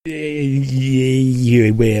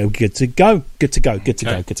we're good to go. Good to go.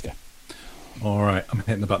 All right, I'm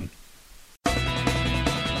hitting the button.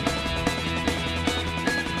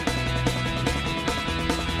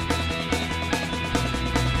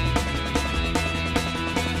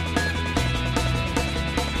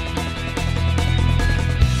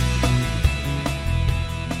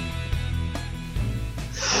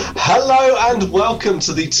 Hello and welcome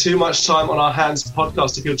to the Too Much Time on Our Hands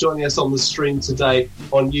podcast. If you're joining us on the stream today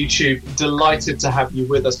on YouTube, delighted to have you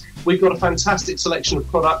with us. We've got a fantastic selection of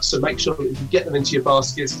products, so make sure that if you get them into your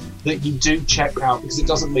baskets that you do check out, because it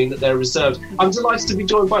doesn't mean that they're reserved. I'm delighted to be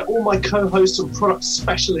joined by all my co-hosts and product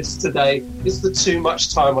specialists today. It's the Too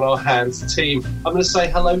Much Time on Our Hands team. I'm going to say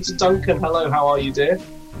hello to Duncan. Hello, how are you, dear?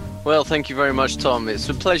 Well, thank you very much, Tom. It's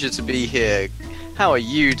a pleasure to be here. How are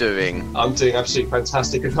you doing? I'm doing absolutely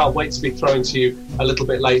fantastic. I can't wait to be thrown to you a little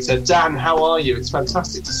bit later. Dan, how are you? It's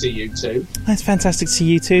fantastic to see you too. It's fantastic to see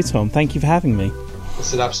you too, Tom. Thank you for having me.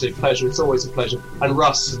 It's an absolute pleasure. It's always a pleasure. And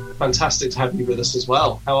Russ, fantastic to have you with us as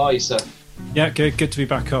well. How are you, sir? Yeah, good to be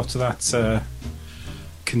back after that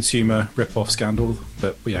consumer rip-off scandal.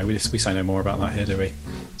 But we say no more about that here, do we?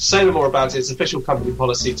 Say no more about it. It's official company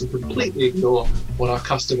policy to completely ignore what our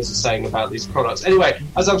customers are saying about these products. Anyway,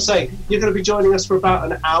 as I'm saying, you're going to be joining us for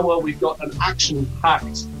about an hour. We've got an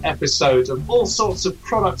action-packed episode of all sorts of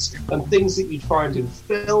products and things that you'd find in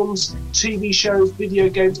films, TV shows, video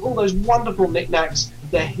games, all those wonderful knickknacks.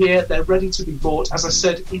 They're here, they're ready to be bought. As I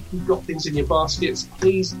said, if you've got things in your baskets,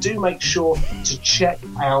 please do make sure to check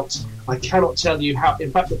out. I cannot tell you how,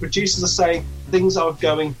 in fact, the producers are saying things are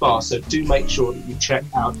going fast, so do make sure that you check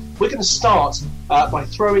out. We're going to start by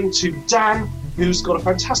throwing to Dan, who's got a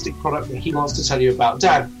fantastic product that he wants to tell you about.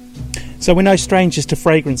 Dan. So we're no strangers to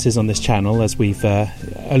fragrances on this channel, as we've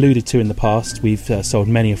alluded to in the past. We've sold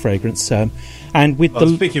many a fragrance. And with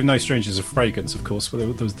speaking of no strangers of fragrance, of course, there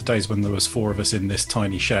was the days when there was four of us in this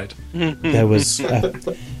tiny shed. There was a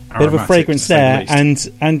bit of a fragrance there,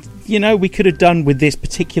 and we could have done with this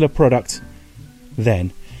particular product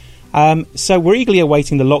then. So we're eagerly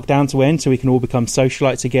awaiting the lockdown to end so we can all become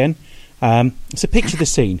socialites again. So picture the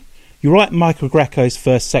scene. You're at Michael Greco's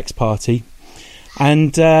first sex party,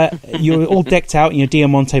 and you're all decked out in your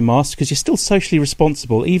Diamante mask because you're still socially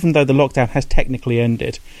responsible, even though the lockdown has technically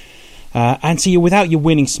ended. And so you're without your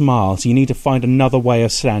winning smile, so you need to find another way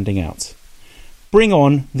of standing out. Bring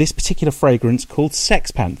on this particular fragrance called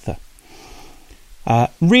Sex Panther.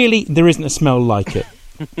 Really, there isn't a smell like it.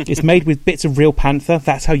 It's made with bits of real panther.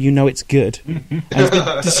 That's how you know it's good. And it's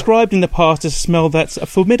been described in the past as a smell that's a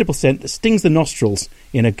formidable scent that stings the nostrils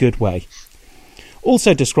in a good way.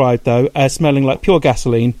 Also described, though, as smelling like pure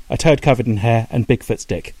gasoline, a turd covered in hair, and Bigfoot's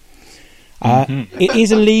dick. It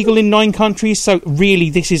is illegal in 9 countries, so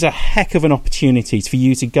really this is a heck of an opportunity for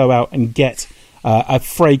you to go out and get a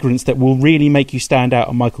fragrance that will really make you stand out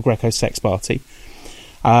at Michael Greco's sex party.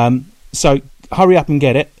 So hurry up and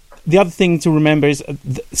get it. The other thing to remember is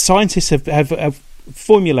scientists have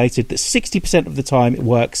formulated that 60% of the time it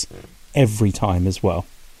works every time as well.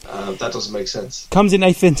 That doesn't make sense. Comes in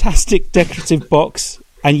a fantastic decorative box,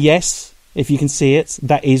 and yes, if you can see it,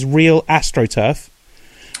 that is real AstroTurf.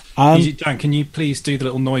 Dan, can you please do the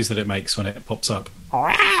little noise that it makes when it pops up?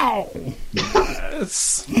 Wow!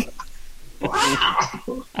 Yes.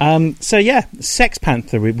 So yeah, Sex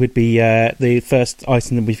Panther would be the first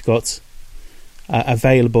item that we've got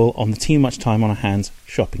available on the Too Much Time on Our Hands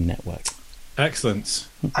shopping network. Excellent.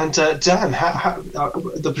 And Dan, how,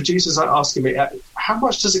 the producers are asking me, how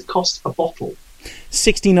much does it cost a bottle?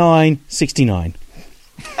 $69.69.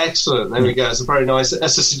 Excellent. There we go. It's a very nice.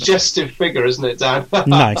 That's a suggestive figure, isn't it, Dan?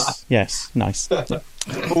 Nice. Yes. Nice.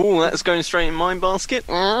 Oh, that's going straight in my basket.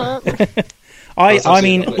 I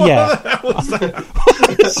mean, yeah.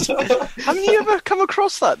 Haven't you ever come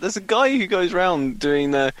across that? There's a guy who goes around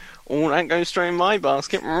doing the that goes straight in my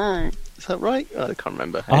basket. Is that right? I can't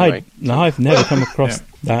remember. Anyway. I've never come across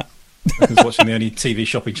that. I was watching the only TV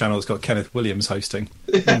shopping channel that's got Kenneth Williams hosting.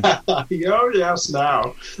 Oh, yes,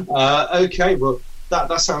 now. Okay, well,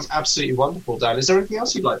 that sounds absolutely wonderful, Dan. Is there anything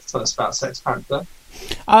else you'd like to tell us about Sex Panther?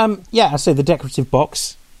 Yeah, so the decorative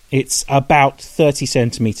box, it's about 30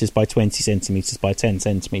 centimetres by 20 centimetres by 10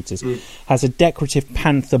 centimetres. Has a decorative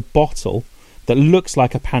panther bottle that looks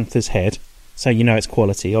like a panther's head, so you know it's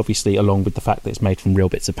quality, obviously, along with the fact that it's made from real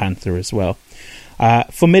bits of panther as well.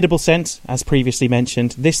 Formidable scent, as previously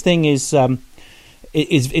mentioned. This thing is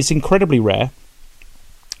incredibly rare,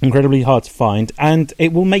 incredibly hard to find, and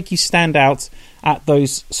it will make you stand out at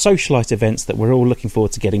those socialite events that we're all looking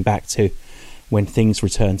forward to getting back to when things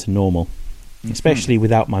return to normal, especially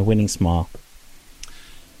without my winning smile.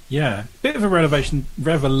 Yeah, bit of a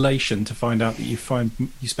revelation to find out that you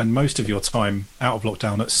spend most of your time out of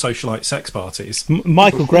lockdown at socialite sex parties.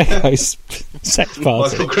 Michael Greco's sex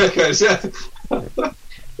party. Michael Greco's, yeah.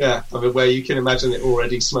 Yeah, I mean, where you can imagine it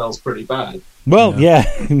already smells pretty bad. Well, yeah,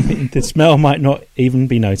 the smell might not even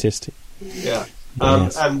be noticed. Yeah.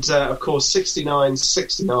 Yes. And, of course,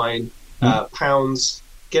 £69.69 pounds.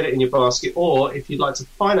 Get it in your basket. Or, if you'd like to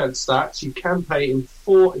finance that, you can pay in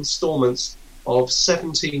 4 instalments of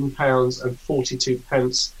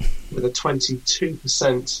 £17.42 with a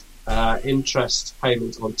 22% interest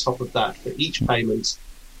payment on top of that for each payment.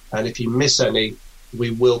 And if you miss any,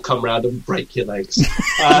 we will come round and break your legs.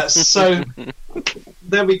 So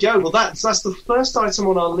there we go. Well, that's the first item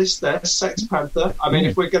on our list there, Sex Panther. I mean,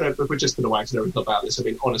 if we're just gonna wax lyrical about this, I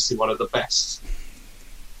mean, honestly, one of the best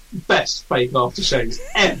fake aftershaves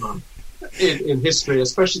ever in history,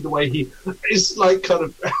 especially the way he is like kind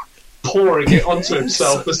of pouring it onto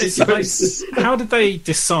himself as he goes. How did they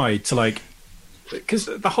decide to, like, because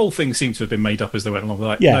the whole thing seemed to have been made up as they went along. They're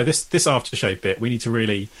like, no, this aftershave bit, we need to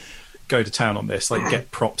really go to town on this, like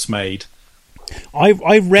get props made. I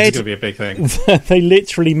read it's going to be a big thing. They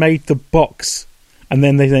literally made the box and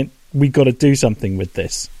then they think, we've got to do something with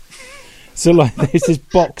this. So like there's this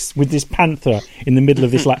box with this panther in the middle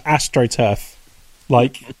of this like AstroTurf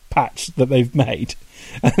like patch that they've made.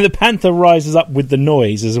 And the panther rises up with the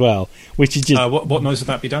noise as well, which is just... what noise would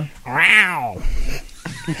that be done? Wow!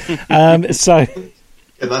 So...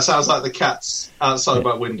 Yeah, that sounds like the cats outside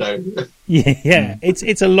my window. Yeah. It's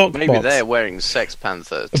a lockbox. Maybe they're wearing Sex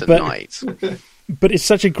Panther tonight. But it's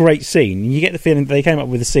such a great scene. You get the feeling that they came up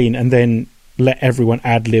with a scene and then let everyone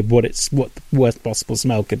ad-lib what the worst possible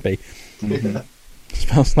smell could be. Yeah.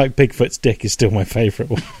 Smells like Bigfoot's dick is still my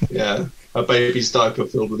favourite one. Yeah, a baby's diaper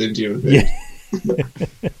filled with Indian food. Yeah.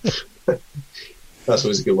 That's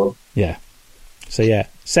always a good one. Yeah. So yeah,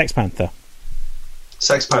 Sex Panther.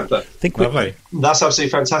 Sex Panther. Lovely. That's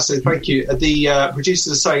absolutely fantastic. Thank you. The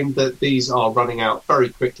producers are saying that these are running out very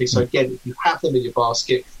quickly. So again, if you have them in your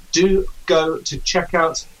basket, do go to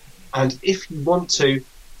checkout. And if you want to,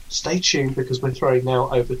 stay tuned because we're throwing now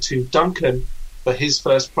over to Duncan for his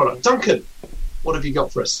first product. Duncan, what have you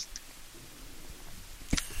got for us?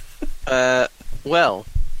 Well,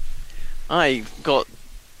 I've got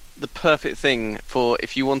the perfect thing for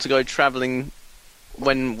if you want to go travelling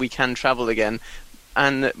when we can travel again.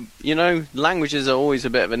 And, you know, languages are always a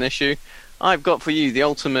bit of an issue. I've got for you the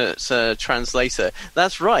ultimate translator.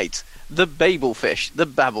 That's right, the Babelfish, the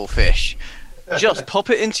Babblefish. Just pop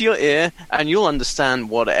it into your ear and you'll understand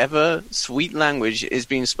whatever sweet language is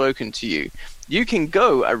being spoken to you. You can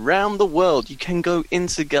go around the world, you can go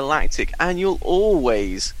intergalactic, and you'll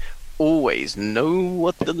always know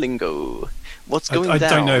what the lingo, what's going down. I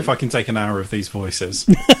don't know if I can take an hour of these voices.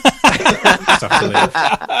 The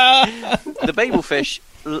Babelfish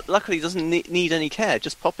luckily doesn't need any care.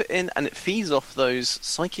 Just pop it in and it feeds off those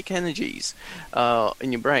psychic energies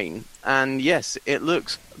in your brain. And yes, it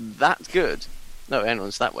looks that good. No,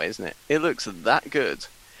 anyone's that way, isn't it? It looks that good.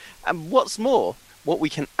 And what's more, what we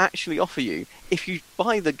can actually offer you, if you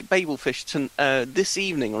buy the Babelfish this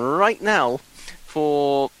evening, right now,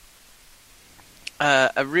 for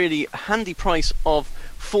a really handy price of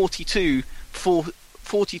 $42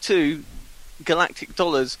 galactic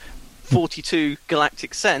dollars, 42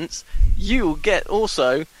 galactic cents, you'll get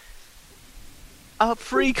also a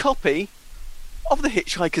free copy of the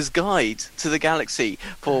Hitchhiker's Guide to the Galaxy.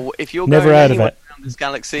 For if you're going anywhere around this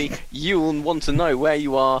galaxy, you'll want to know where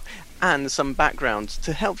you are and some background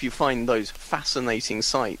to help you find those fascinating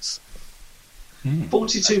sights.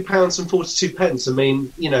 £42.42. I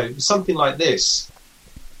mean, you know, something like this,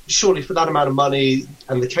 surely for that amount of money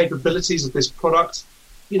and the capabilities of this product,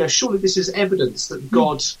 you know, surely this is evidence that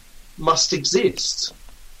God must exist.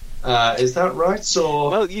 Is that right?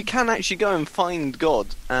 Or well, you can actually go and find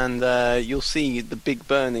God, and you'll see the big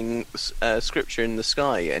burning scripture in the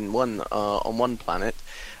sky on one planet,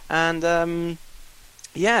 and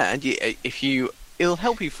it'll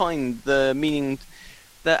help you find the meaning,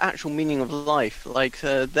 the actual meaning of life, like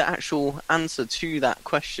the actual answer to that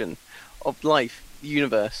question of life, the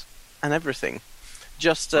universe, and everything.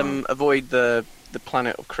 Just avoid the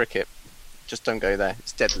planet of cricket. Just don't go there.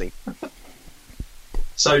 It's deadly.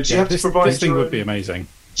 So do you have to provide this thing would be amazing.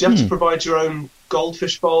 Do you have to provide your own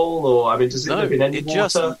goldfish bowl, or I mean, does it live in any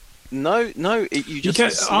water?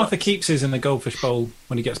 Arthur keeps his in the goldfish bowl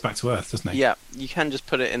when he gets back to Earth, doesn't he? Yeah, you can just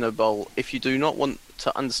put it in a bowl if you do not want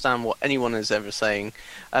to understand what anyone is ever saying.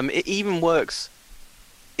 It even works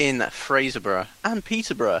in Fraserburgh and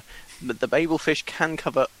Peterborough, but the Babelfish can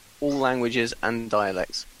cover all languages and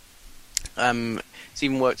dialects. It's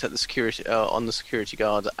even worked at the security on the security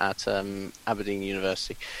guard at Aberdeen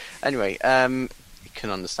University. Anyway, you can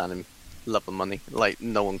understand him. Love the money, like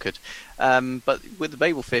no one could. But with the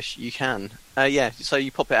Babelfish, you can. So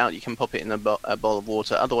you pop it out. You can pop it in a bowl of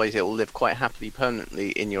water. Otherwise, it will live quite happily,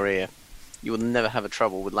 permanently in your ear. You will never have a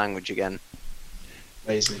trouble with language again.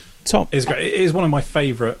 Amazing. Tom, It's great. It is one of my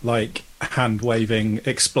favourite, like, hand waving,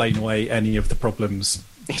 explain away any of the problems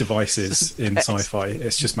devices in sci-fi.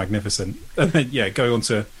 It's just magnificent. And then, go on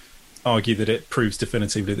to argue that it proves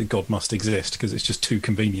definitively that God must exist because it's just too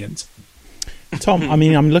convenient. Tom, I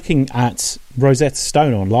mean, I'm looking at Rosetta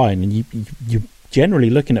Stone online, and you're generally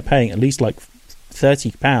looking at paying at least like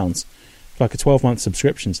 £30 for like a 12-month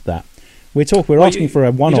subscription to that. We're asking for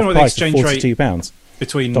a one-off price of £42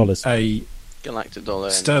 between dollars. A galactic dollar,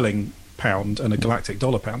 sterling pound, and a galactic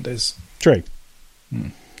dollar pound is true.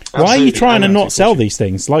 Hmm. Why are you trying to not Absolutely. sell these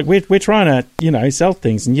things? Like we're trying to, sell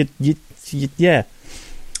things, and you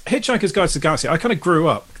Hitchhiker's Guide to the Galaxy. I kind of grew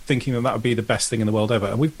up thinking that would be the best thing in the world ever,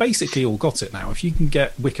 and we've basically all got it now. If you can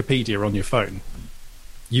get Wikipedia on your phone,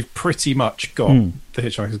 you've pretty much got the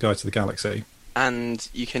Hitchhiker's Guide to the Galaxy. and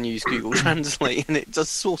you can use Google Translate, and it does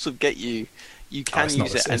sort of get you. You can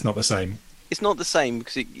use it. It's not the same. It's not the same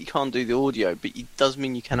because you can't do the audio, but it does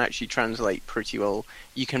mean you can actually translate pretty well.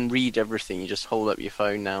 You can read everything. You just hold up your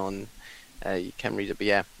phone now, and you can read it. But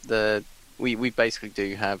yeah, we basically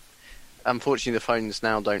do have. Unfortunately, the phones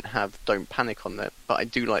now don't have Don't Panic on it, but I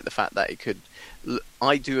do like the fact that it could.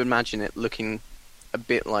 I do imagine it looking a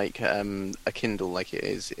bit like a Kindle, like it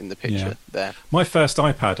is in the picture there. My first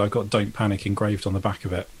iPad, I got Don't Panic engraved on the back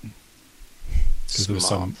of it because there was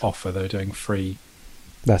some offer they were doing free.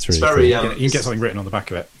 That's really very, cool. You can get something written on the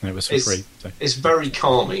back of it, and it was for free. So. It's very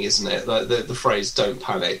calming, isn't it? Like the phrase "Don't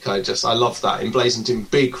panic." I love that emblazoned in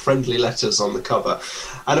big, friendly letters on the cover.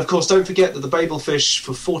 And of course, don't forget that the Babelfish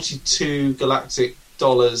for $42 galactic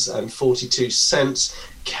dollars and 42 cents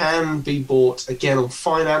can be bought again on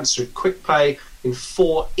finance through QuickPay in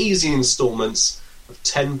 4 easy instalments of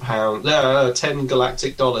 $10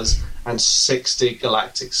 galactic dollars and 60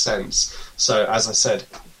 galactic cents. So, as I said,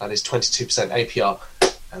 that is 22% APR.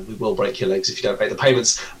 And we will break your legs if you don't make the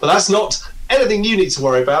payments. But that's not anything you need to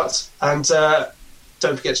worry about. And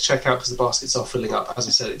don't forget to check out because the baskets are filling up. As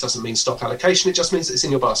I said, it doesn't mean stock allocation. It just means it's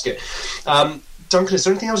in your basket. Duncan, is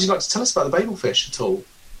there anything else you'd like to tell us about the Babelfish at all?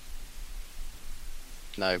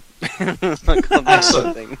 No.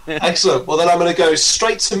 Excellent. Excellent. Well, then I'm going to go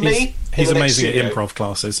straight to me. He's amazing at improv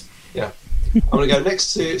classes. Yeah. I'm going to go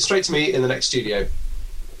straight to me in the next studio.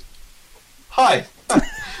 Hi.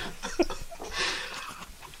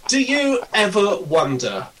 Do you ever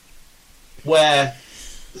wonder where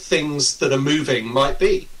things that are moving might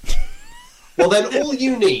be? Well, then all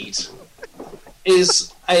you need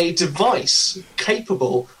is a device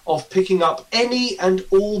capable of picking up any and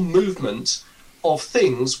all movement of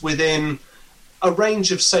things within a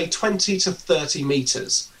range of, say, 20 to 30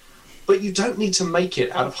 metres. But you don't need to make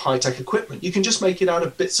it out of high-tech equipment. You can just make it out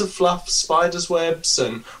of bits of fluff, spiders' webs,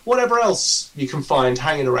 and whatever else you can find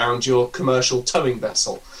hanging around your commercial towing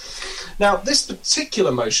vessel. Now, this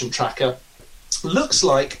particular motion tracker looks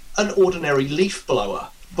like an ordinary leaf blower,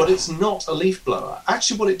 but it's not a leaf blower.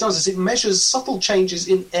 Actually, what it does is it measures subtle changes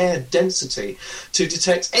in air density to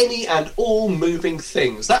detect any and all moving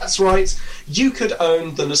things. That's right, you could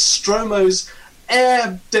own the Nostromo's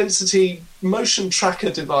air density motion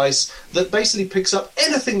tracker device that basically picks up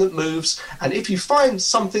anything that moves, and if you find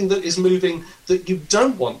something that is moving that you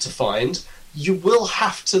don't want to find, you will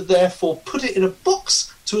have to therefore put it in a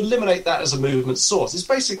box to eliminate that as a movement source. It's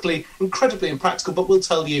basically incredibly impractical, but we'll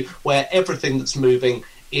tell you where everything that's moving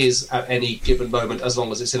is at any given moment, as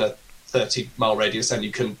long as it's in a 30-mile radius and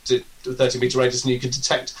you can 30-meter radius, and you can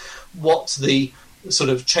detect what the sort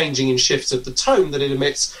of changing in shifts of the tone that it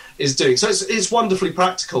emits is doing. So it's wonderfully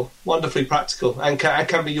practical, and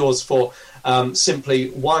can be yours for simply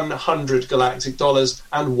 $100 galactic dollars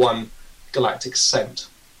and 1 galactic cent.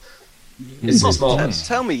 It's marvellous.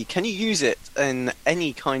 Tell me, can you use it in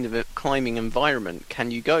any kind of a climbing environment?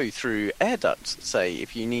 Can you go through air ducts, say,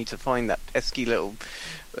 if you need to find that pesky little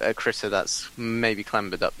critter that's maybe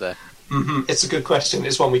clambered up there? Mm-hmm. It's a good question.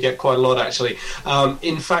 It's one we get quite a lot, actually.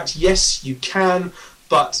 In fact, yes, you can,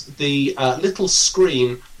 but the little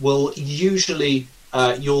screen will usually,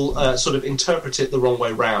 you'll sort of interpret it the wrong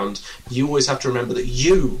way round. You always have to remember that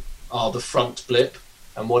you are the front blip,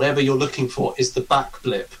 and whatever you're looking for is the back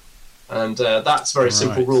blip. And that's a very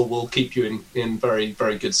simple rule will keep you in very,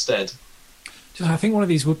 very good stead. I think one of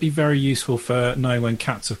these would be very useful for knowing when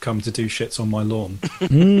cats have come to do shits on my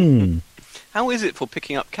lawn. How is it for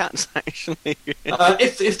picking up cats, actually?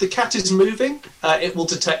 If the cat is moving, it will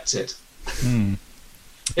detect it. If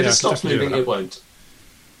Yeah, I it could stops definitely do moving, that. it won't.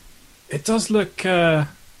 It does look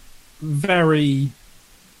very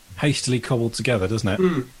hastily cobbled together, doesn't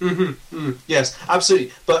it? Yes,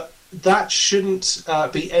 absolutely. But that shouldn't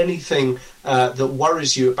be anything that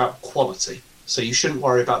worries you about quality. So you shouldn't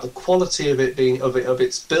worry about the quality of it being of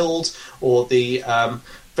its build or the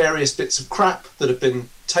various bits of crap that have been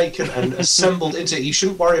taken and assembled into it. You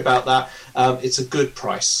shouldn't worry about that. It's a good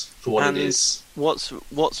price for what And it is.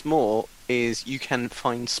 What's more is you can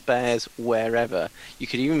find spares wherever. You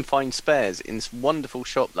could even find spares in this wonderful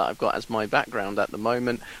shop that I've got as my background at the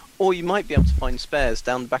moment, or you might be able to find spares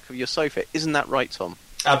down the back of your sofa. Isn't that right, Tom?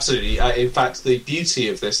 Absolutely. In fact, the beauty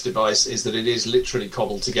of this device is that it is literally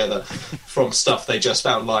cobbled together from stuff they just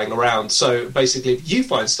found lying around. So basically, if you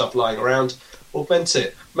find stuff lying around, augment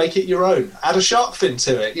it, make it your own, add a shark fin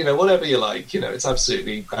to it, whatever you like. It's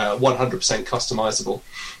absolutely 100% customizable.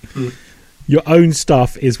 Your own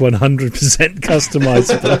stuff is 100%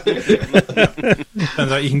 customizable.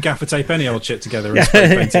 And that you can gaffer tape any old shit together and spray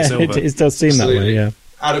paint it silver. It does seem that way, Absolutely. yeah.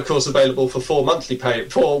 And of course, available for 4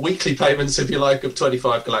 weekly payments, if you like, of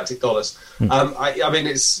 $25 galactic dollars. I mean,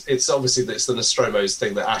 it's obviously it's the Nostromo's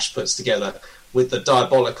thing that Ash puts together with the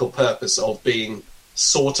diabolical purpose of being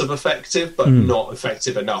sort of effective, but not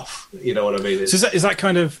effective enough. You know what I mean? So is that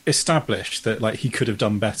kind of established that like he could have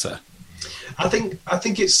done better? I think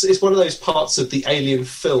it's one of those parts of the Alien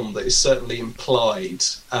film that is certainly implied.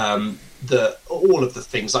 That all of the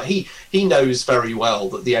things, like he knows very well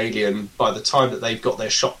that the Alien, by the time that they've got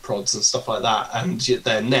their shock prods and stuff like that, and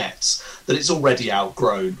their nets, that it's already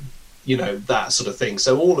outgrown, that sort of thing.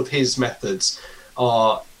 So all of his methods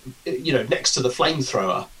are, next to the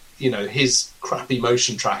flamethrower. His crappy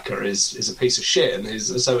motion tracker is a piece of shit, and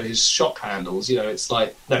so are his shock handles. It's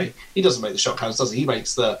like, no, he doesn't make the shock handles, does he? He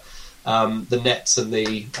makes the nets and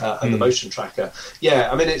the motion tracker.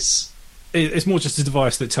 Yeah, I mean It's more just a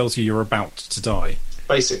device that tells you you're about to die.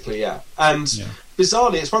 Basically, yeah. And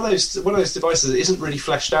bizarrely, it's one of those devices that isn't really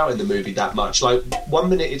fleshed out in the movie that much. Like, 1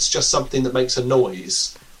 minute it's just something that makes a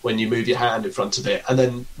noise when you move your hand in front of it, and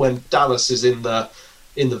then when Dallas is in the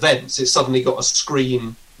vents, it's suddenly got a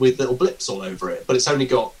screen with little blips all over it. But it's only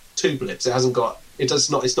got 2 blips. It's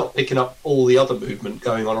not picking up all the other movement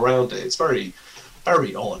going on around it. It's very,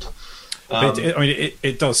 very odd.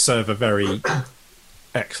 It does serve a very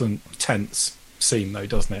excellent tense scene, though,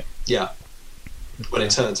 doesn't it? Yeah. When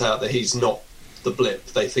it turns out that he's not the blip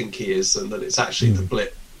they think he is, and that it's actually the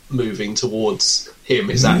blip moving towards him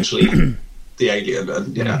is actually the alien,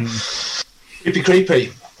 and it'd be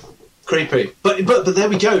creepy. But there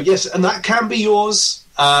we go. Yes, and that can be yours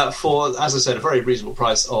for, as I said, a very reasonable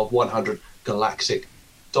price of $100 galactic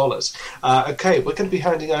dollars. Okay, we're going to be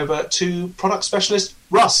handing over to product specialist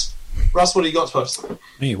Russ. Russ, what do you got for us?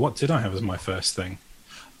 Me, what did I have as my first thing?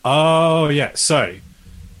 Oh, yeah. So,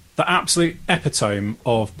 the absolute epitome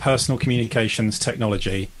of personal communications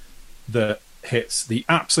technology that hits the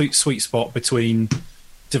absolute sweet spot between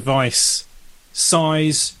device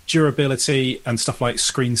size, durability, and stuff like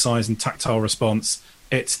screen size and tactile response.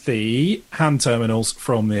 It's the hand terminals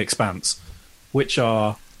from The Expanse, which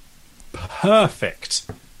are perfect.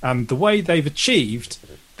 And the way they've achieved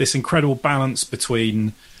this incredible balance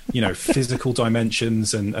between physical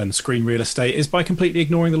dimensions and screen real estate is by completely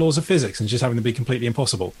ignoring the laws of physics and just having them be completely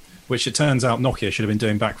impossible, which it turns out Nokia should have been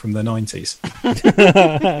doing back from the 90s.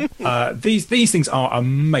 These things are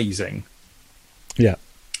amazing. Yeah.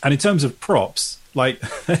 And in terms of props, like,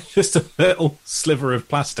 just a little sliver of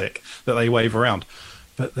plastic that they wave around.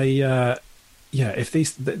 But they've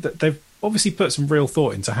obviously put some real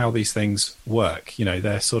thought into how these things work.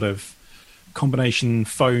 They're sort of combination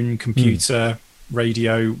phone, computer,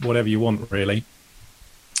 radio, whatever you want, really.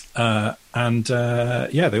 They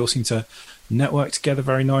all seem to network together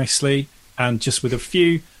very nicely, and just with a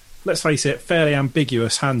few, let's face it, fairly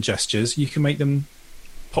ambiguous hand gestures, you can make them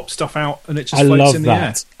pop stuff out and it just floats in the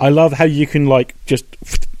air. I love how you can just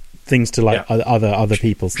things to other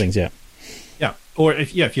people's things. Yeah. Or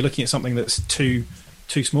if you're looking at something that's too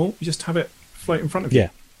small, you just have it float in front of you. Yeah.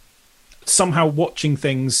 Somehow watching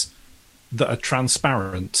things that are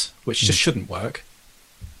transparent, which just shouldn't work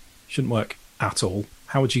at all.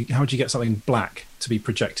 How would you get something black to be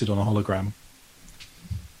projected on a hologram?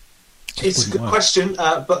 It's a good question,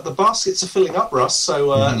 but the baskets are filling up, Russ. So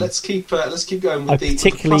let's keep going with the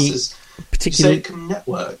pluses. Particularly, so it can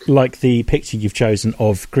network. Like the picture you've chosen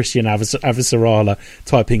of Christian Avasarala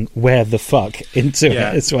typing "where the fuck" into it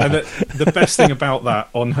as well. And the best thing about that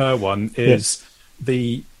on her one is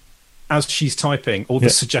as she's typing, all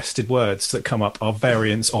the suggested words that come up are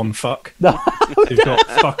variants on fuck. You've got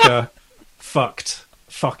fucker, fucked,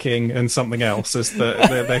 fucking, and something else as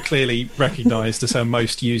they're clearly recognised as her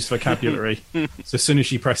most used vocabulary. So as soon as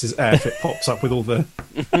she presses F, it pops up with all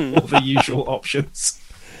the usual options.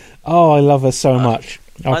 Oh, I love her so much.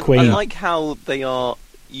 Our I queen. like how they are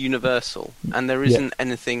universal, and there isn't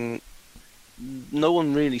anything. No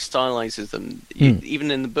one really stylizes them.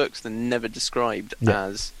 Even in the books, they're never described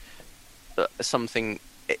as something.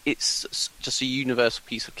 It's just a universal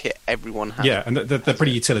piece of kit everyone has. Yeah, and they're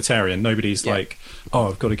pretty utilitarian. Nobody's like, oh,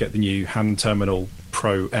 I've got to get the new Hand Terminal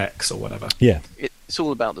Pro X or whatever. Yeah. It's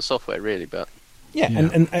all about the software, really, but... Yeah,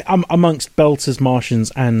 and amongst Belters, Martians,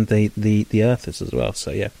 and the Earthers as well,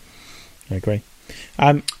 so yeah. I agree.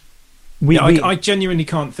 I genuinely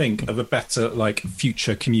can't think of a better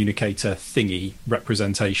future communicator thingy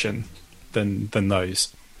representation than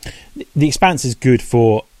those. The Expanse is good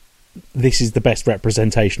for this is the best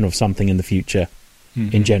representation of something in the future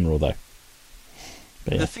in general, though.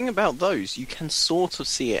 But, the thing about those, you can sort of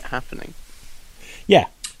see it happening. Yeah.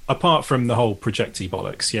 Apart from the whole projecty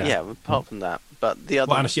bollocks, yeah. Yeah, apart from that. But the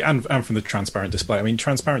other... Well, and from the transparent display. I mean,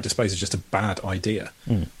 transparent displays are just a bad idea.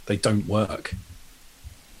 They don't work.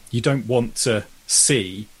 You don't want to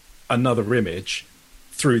see another image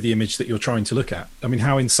through the image that you're trying to look at. I mean,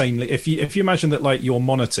 how insanely... If you imagine that, your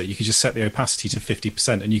monitor, you could just set the opacity to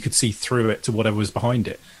 50% and you could see through it to whatever was behind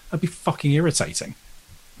it, that'd be fucking irritating.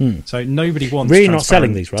 So nobody wants really not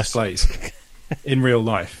selling these, Russ. displays in real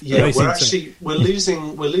life. Yeah, we're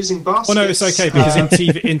losing baskets. Well, no, it's okay, because in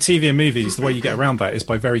TV and movies, the way you get around that is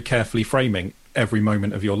by very carefully framing every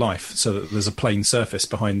moment of your life so that there's a plain surface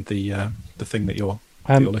behind the thing that you're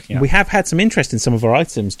looking at. We have had some interest in some of our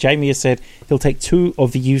items. Jamie has said he'll take 2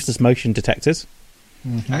 of the useless motion detectors.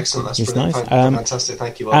 Excellent, that's It's brilliant. nice. Fantastic,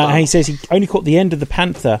 thank you. Well And he says he only caught the end of the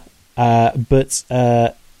Panther, but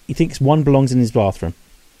he thinks one belongs in his bathroom.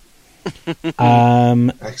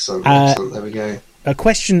 Excellent, there we go. A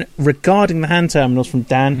question regarding the hand terminals from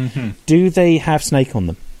Dan. Do they have Snake on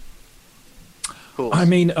them? I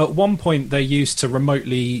mean, at one point they used to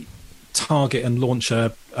remotely target and launch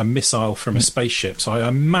a missile from a spaceship, so I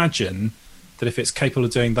imagine that if it's capable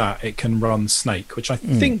of doing that, it can run Snake, which I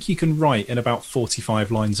think you can write in about 45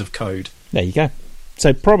 lines of code. There you go.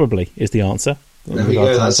 So probably is the answer. There we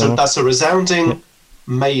go. That's a resounding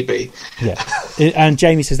maybe. Yeah. And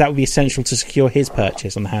Jamie says that would be essential to secure his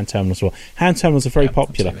purchase on the hand terminals as well. Hand terminals are very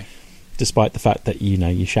popular, absolutely. Despite the fact that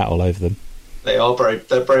you shout all over them. They're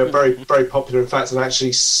very popular. In fact, and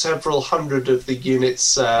actually several hundred of the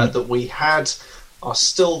units that we had are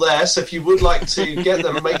still there. So if you would like to get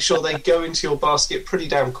them, make sure they go into your basket pretty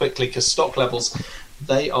damn quickly, because stock levels,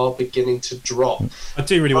 they are beginning to drop. I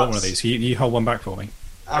do really want one of these. You hold one back for me.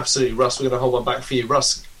 Absolutely, Russ. We're going to hold one back for you.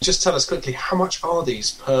 Russ, just tell us quickly, how much are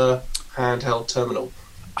these per handheld terminal?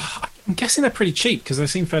 I'm guessing they're pretty cheap because they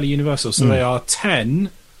seem fairly universal. So they are 10,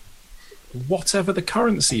 whatever the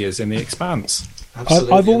currency is in the Expanse.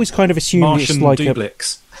 Absolutely. I've always kind of assumed Martian it's like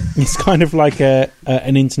Dublix. it's kind of like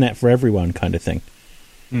an internet for everyone kind of thing.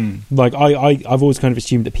 Like I've always kind of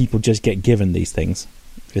assumed that people just get given these things,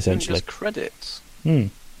 essentially. Just credits. Yeah,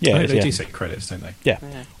 They do say credits, don't they? Yeah,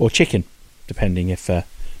 or chicken, depending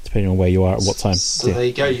on where you are at what time. So there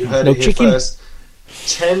you go. You heard it here chicken. first.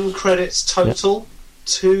 10 credits total.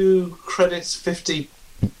 2 credits, 50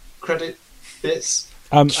 credit bits.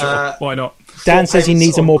 Sure, why not? Dan says he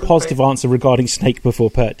needs a more payments on positive answer regarding Snake before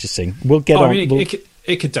purchasing. We'll get I on. mean,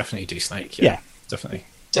 it could definitely do Snake. Yeah, definitely.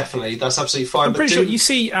 Definitely, that's absolutely fine. I'm but pretty sure you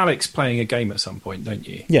see Alex playing a game at some point, don't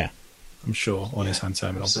you? Yeah, I'm sure on his hand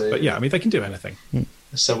terminal. Absolutely. But yeah, I mean, they can do anything.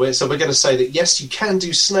 So we're going to say that yes, you can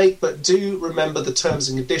do Snake, but do remember the terms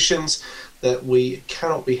and conditions, that we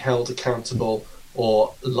cannot be held accountable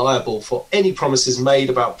or liable for any promises made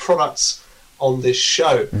about products on this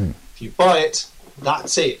show. If you buy it,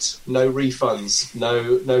 that's it. No refunds,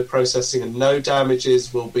 no processing, and no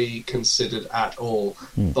damages will be considered at all.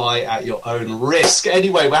 Buy at your own risk.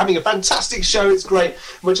 Anyway, we're having a fantastic show. It's great.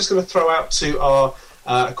 We're just going to throw out to our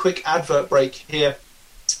quick advert break here.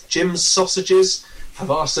 Jim's Sausages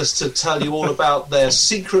have asked us to tell you all about their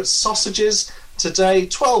secret sausages today.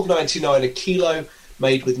 $12.99 a kilo,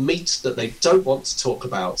 made with meat that they don't want to talk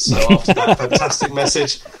about. So after that fantastic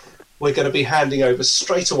message, we're going to be handing over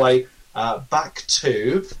straight away back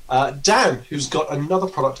to Dan, who's got another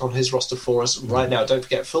product on his roster for us right now. Don't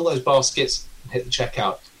forget, fill those baskets and hit the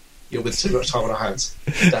checkout. You're with too much time on our hands.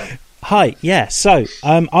 Dan. Hi. Yeah. So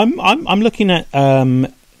I'm looking at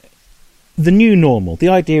the new normal. The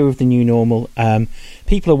idea of the new normal.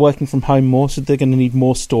 People are working from home more, so they're going to need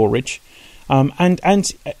more storage.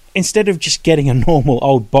 And instead of just getting a normal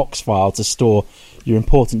old box file to store your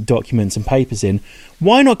important documents and papers in,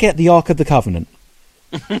 why not get the Ark of the Covenant?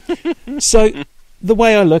 So the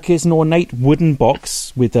way I look is an ornate wooden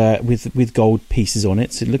box with gold pieces on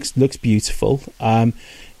it. So it looks beautiful.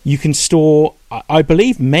 You can store, I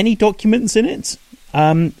believe, many documents in it.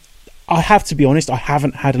 I have to be honest, I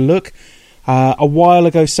haven't had a look. A while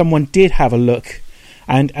ago, someone did have a look,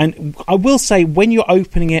 and I will say, when you're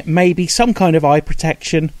opening it, maybe some kind of eye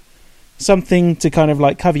protection, something to kind of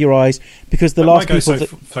like cover your eyes, because the last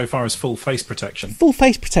people so far as full face protection. Full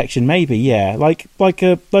face protection, maybe, yeah, like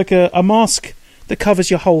a mask that covers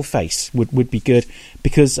your whole face would be good,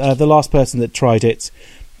 because the last person that tried it,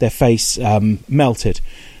 their face melted.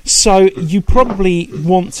 So you probably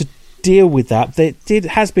want to deal with that.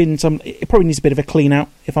 Has been some. It probably needs a bit of a clean out,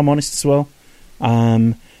 if I'm honest as well.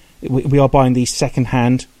 We are buying these second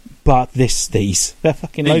hand, but these they're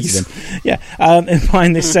fucking loads of them. Yeah, and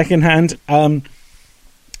buying this second hand. But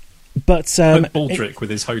Baldric with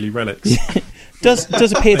his holy relics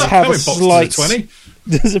does appear to have does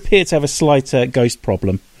appear to have a slight ghost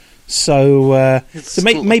problem. So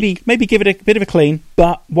maybe give it a bit of a clean,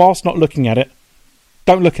 but whilst not looking at it,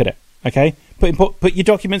 don't look at it. Okay, put your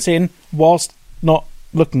documents in whilst not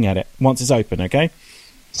looking at it once it's open. Okay.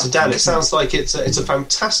 So Dan, it sounds like it's a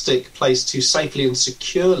fantastic place to safely and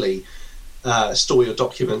securely store your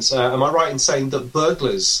documents. Am I right in saying that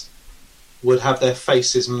burglars would have their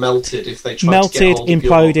faces melted if they tried to get hold of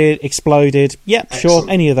imploded, exploded? Yep, sure,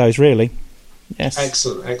 any of those really. Yes.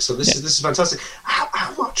 Excellent. This is fantastic.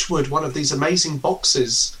 How much would one of these amazing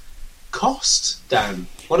boxes cost, Dan?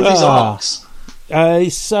 One of these arcs.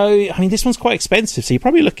 This one's quite expensive. So you're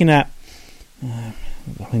probably looking at,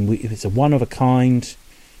 it's a one of a kind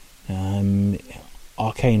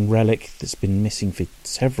arcane relic that's been missing for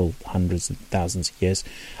several hundreds and thousands of years.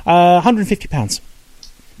 £150.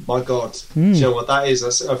 My God, do you know what that is?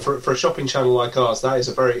 For a shopping channel like ours, that is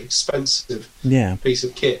a very expensive piece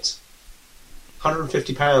of kit.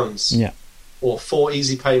 £150. Yeah, or 4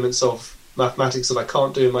 easy payments of mathematics that I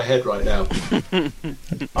can't do in my head right now. I'm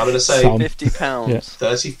going to say £50. Yeah.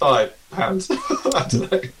 £35. I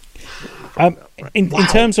don't know. In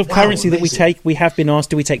terms of currency that we take, we have been asked: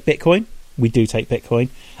 do we take Bitcoin? We do take Bitcoin,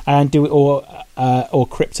 and do it or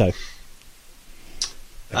crypto.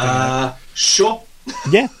 Sure.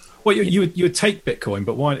 Yeah. Well, you would take Bitcoin,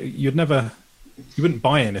 but why? You wouldn't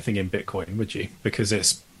buy anything in Bitcoin, would you? Because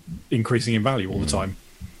it's increasing in value all the time.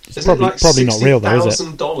 It's probably not real, though, is it?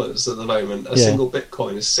 $60,000 at the moment. A single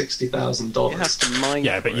Bitcoin is $60,000. You have to mine.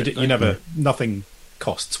 Yeah, but you never. Nothing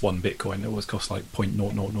costs one Bitcoin. It always costs like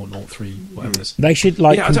 0.00003 whatever it is. They should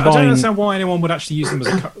combine. I don't understand why anyone would actually use them as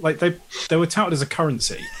they were touted as a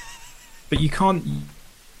currency, but you can't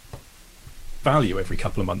value every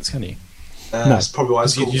couple of months, can you? No. That's probably why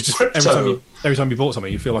it's called crypto. Every time you bought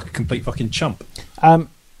something, you feel like a complete fucking chump.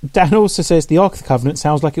 Dan also says the Ark of the Covenant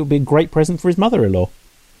sounds like it would be a great present for his mother-in-law.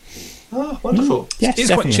 Oh, wonderful. Yes, it's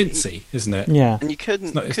definitely. quite chintzy, isn't it? Yeah. And you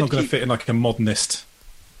couldn't. It's not going to fit in like a modernist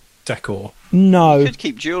decor. No. You could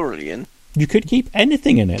keep jewellery in. You could keep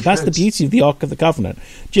anything in it. That's the beauty of the Ark of the Covenant.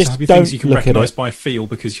 Just don't things you can look at recognise it. by feel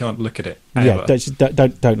because you can't look at it. Ever. Yeah,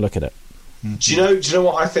 don't look at it. Do you know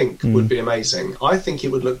what I think would be amazing? I think it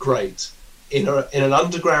would look great in an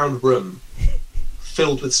underground room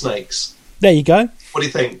filled with snakes. There you go. What do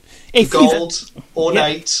you think? Gold,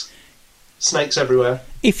 ornate, snakes everywhere.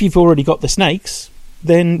 If you've already got the snakes,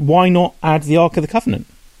 then why not add the Ark of the Covenant?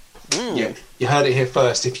 Yeah, you heard it here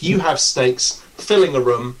first. If you have snakes filling a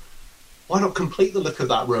room, why not complete the look of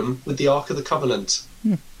that room with the Ark of the Covenant?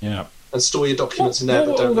 Yeah. And store your documents in there.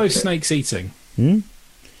 What are all those snakes eating?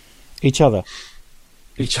 Each other.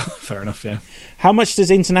 Fair enough, yeah. How much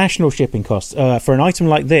does international shipping cost? For an item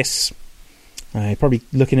like this, you're probably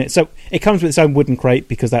looking at... So it comes with its own wooden crate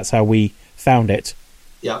because that's how we found it.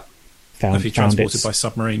 Yeah. If you transported by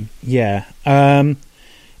submarine. Yeah. At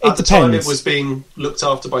the depends. time, it was being looked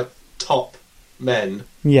after by top men.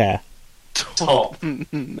 Yeah. Top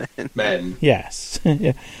men. Yes.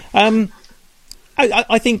 Yeah.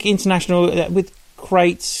 I think international with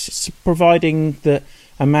crates, providing that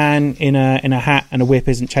a man in a hat and a whip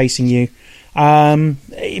isn't chasing you,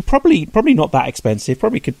 probably not that expensive.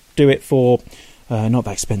 Probably could do it for not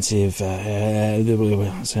that expensive.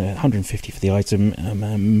 150 for the item.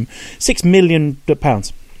 £6 million.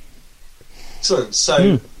 Excellent.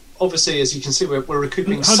 So obviously, as you can see, we're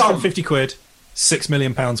recouping 150 quid. £6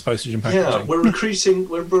 million postage and packaging. Yeah, we're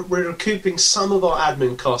recouping some of our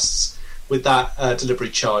admin costs with that delivery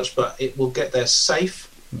charge, but it will get there safe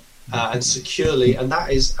and securely, and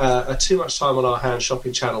that is a too much time on our hands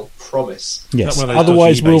shopping channel promise. Yes,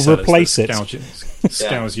 otherwise we'll replace it.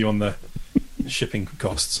 Scours you on the shipping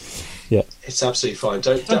costs. Yeah, it's absolutely fine.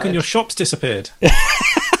 Duncan, your shop's disappeared.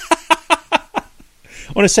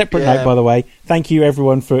 On a separate Yeah. note, by the way, thank you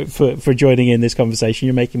everyone for joining in this conversation.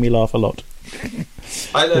 You're making me laugh a lot.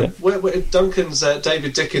 I know. Where Duncan's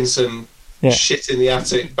David Dickinson Yeah. shit in the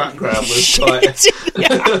attic background was quite.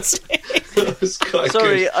 was quite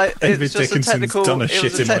Sorry, good. David it's just a Dickinson's technical. done a It shit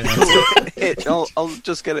was a in my technical itch. I'll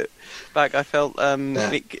just get it back. I felt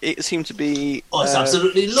it seemed to be. Oh, it's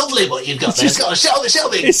absolutely lovely what you've got there. It's just- Show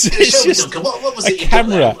me, it's show me, just Duncan. What was A it you got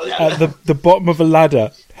camera there? at the bottom of a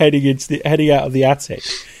ladder heading out of the attic,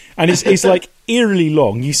 and it's like eerily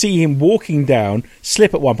long. You see him walking down,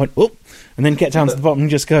 slip at one point, whoop, and then get down to the bottom and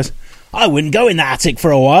just goes, "I wouldn't go in the attic for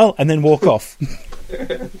a while," and then walk off.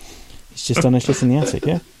 It's just done a shit in the attic,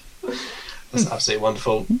 yeah. That's absolutely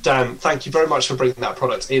wonderful. Dan, thank you very much for bringing that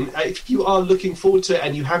product in. If you are looking forward to it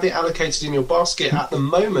and you have it allocated in your basket at the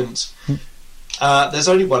moment, there's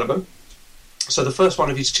only one of them. So the first one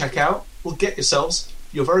of you to check out will get yourselves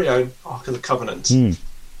your very own Ark of the Covenant.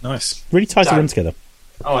 Nice. Really ties the Dan. room together.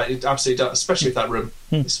 Oh, it absolutely does, especially if that room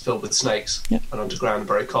is filled with snakes Yeah. and underground and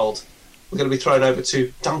very cold. We're going to be thrown over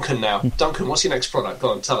to Duncan now. Duncan, what's your next product? Go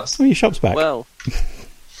on, tell us. Oh, your shop's back. Well,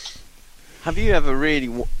 have you ever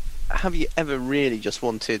really just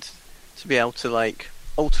wanted to be able to like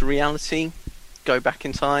alter reality, go back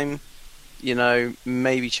in time,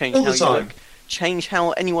 maybe change All how the you time. look, change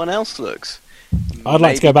how anyone else looks? I'd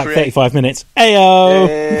like to go Maybe back create- 35 minutes. Ayo!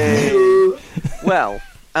 Hey. Well,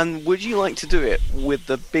 and would you like to do it with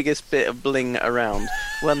the biggest bit of bling around?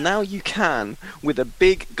 Well, now you can with a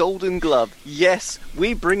big golden glove. Yes,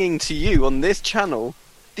 we're bringing to you on this channel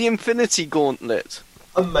the Infinity Gauntlet.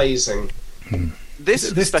 Amazing. This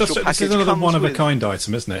special This package is another comes one of a with, kind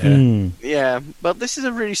item, isn't it? Yeah. yeah, but this is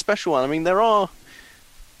a really special one. I mean, there are.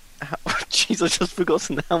 Jeez, I just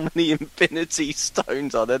forgotten how many Infinity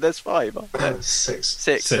Stones are there. There's 5. Aren't there? Six.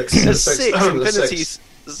 Six. Six. There's Six. 6 There's Infinity. six.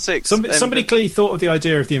 6. Somebody clearly thought of the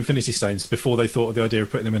idea of the Infinity Stones before they thought of the idea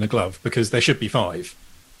of putting them in a glove, because there should be 5.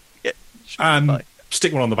 Yeah, And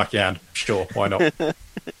stick one on the back of your hand. Sure, why not?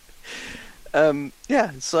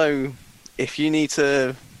 Yeah, so if you need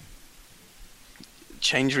to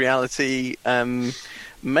change reality,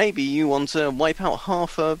 maybe you want to wipe out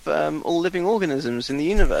half of all living organisms in the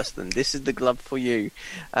universe, then this is the glove for you.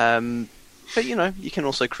 But you can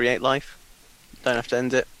also create life. Don't have to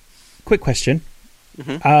end it. Quick question.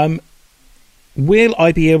 Mhm. Will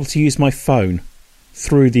I be able to use my phone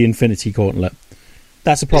through the Infinity Gauntlet?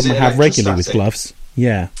 That's a problem I it have regularly with electrostatic? gloves.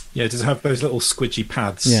 Yeah. Yeah, does it have those little squidgy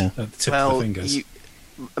pads Yeah. at the tip of the fingers?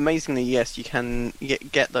 Amazingly, yes, you can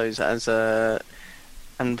get those as a,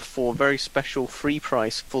 and for a very special free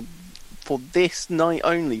price for this night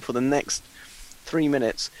only, for the next 3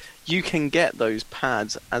 minutes, you can get those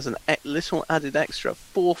pads as a little added extra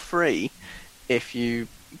for free if you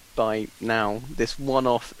buy now this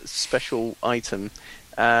one-off special item.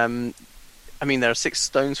 I mean, there are 6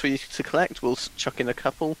 stones for you to collect. We'll chuck in a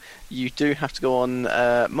couple. You do have to go on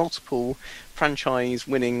multiple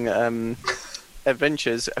franchise-winning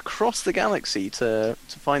adventures across the galaxy to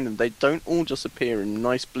find them. They don't all just appear in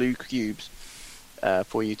nice blue cubes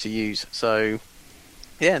for you to use. So,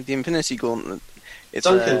 yeah, the Infinity Gauntlet. It's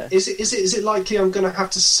Duncan, is it likely I'm going to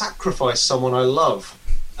have to sacrifice someone I love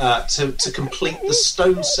to complete the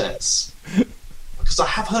stone sets? Because I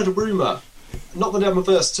have heard a rumour. Not that I'm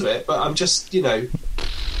averse to it, but I'm just, it's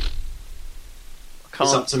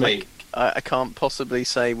up to me. I can't possibly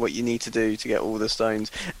say what you need to do to get all the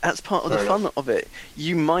stones. That's part of Fair the fun of it.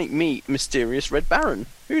 You might meet mysterious Red Baron.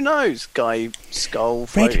 Who knows? Guy skull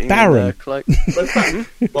floating Baron? in a cloak. Red Baron?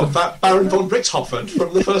 Well, that Baron von Richthofen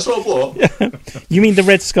from the First World War. You mean the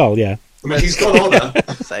Red Skull, yeah. I mean, he's got honour.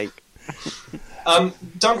 Sake.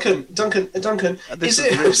 Duncan, This is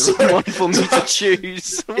it? is really sorry. one for me to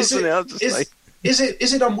choose. Is Wasn't it? I'll just say.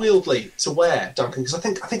 it unwieldy to wear, Duncan? Because I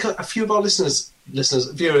think a few of our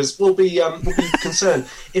viewers will be concerned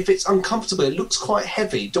if it's uncomfortable. It looks quite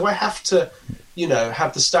heavy. Do I have to,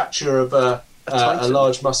 have the stature of a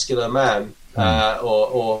large muscular man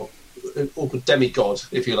or demigod,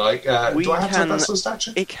 if you like? Do I have to have that sort of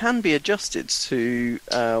stature? It can be adjusted to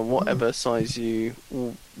whatever size you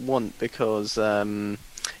want, because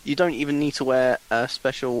you don't even need to wear a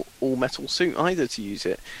special all-metal suit either to use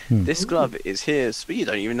it. This glove is his, but you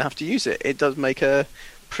don't even have to use it. It does make a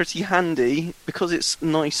pretty handy, because it's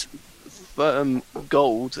nice firm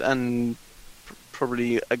gold and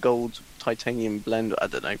probably a gold titanium blend. I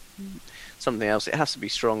don't know, something else. It has to be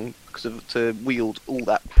strong to wield all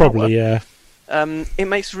that power. Probably, yeah. It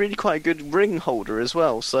makes really quite a good ring holder as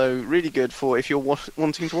well, so really good for if you're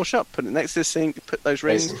wanting to wash up, put it next to the sink, put those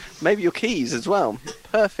rings, maybe your keys as well.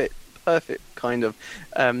 Perfect kind of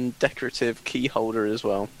decorative key holder as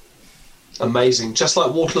well. Amazing. Just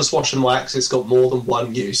like waterless wash and wax, it's got more than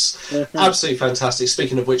one use. Absolutely fantastic.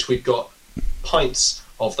 Speaking of which, we've got pints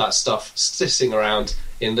of that stuff sitting around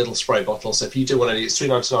in little spray bottles. So if you do want any, it's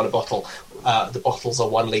 $3.99 a bottle. The bottles are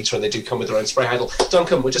 1 litre and they do come with their own spray handle.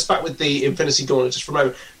 Duncan, we're just back with the Infinity Gauntlet just for a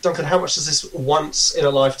moment. Duncan, how much does this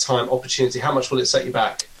once-in-a-lifetime opportunity, how much will it set you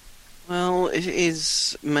back? Well, it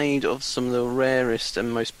is made of some of the rarest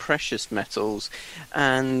and most precious metals,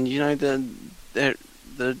 and you know the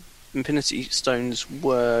Infinity Stones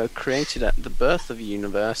were created at the birth of the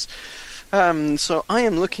universe. So I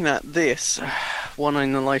am looking at this one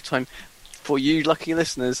in a lifetime for you lucky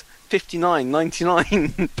listeners.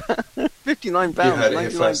 £59.99.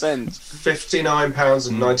 £59.99.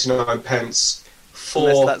 £59.99 for...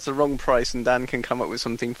 Unless that's the wrong price and Dan can come up with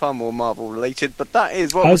something far more Marvel related, but that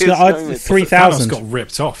is what I was we're going going to... with. 3,000. Thanos got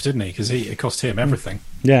ripped off, didn't he? Because it cost him everything.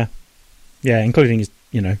 Yeah, including his,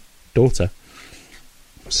 daughter.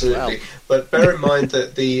 Absolutely. Wow. But bear in mind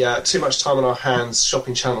that the Too Much Time on Our Hands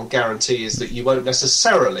shopping channel guarantee is that you won't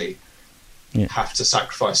necessarily have to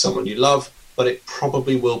sacrifice someone you love, but it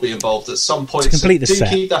probably will be involved at some point. To complete the do set.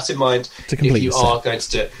 Keep that in mind if you are going to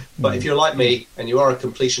do it. But if you're like me and you are a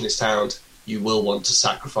completionist hound, you will want to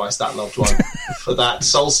sacrifice that loved one for that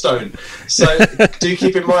soul stone. So do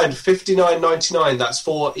keep in mind, $59.99, that's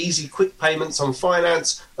for easy quick payments on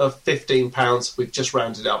finance of £15. We've just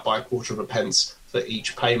rounded out by 1/4 pence for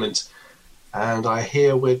each payment. And I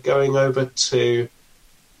hear we're going over to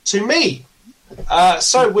me.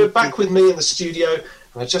 So we're back with me in the studio,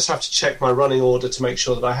 and I just have to check my running order to make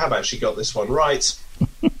sure that I have actually got this one right.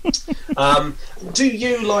 Do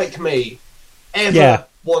you, like me, ever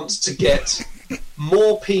want to get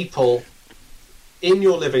more people in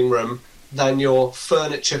your living room than your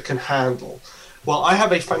furniture can handle? Well, I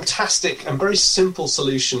have a fantastic and very simple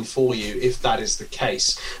solution for you if that is the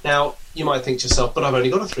case. Now, you might think to yourself, but I've only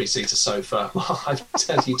got a 3-seater sofa. Well, I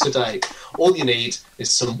tell you today, all you need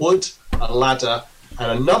is some wood, a ladder,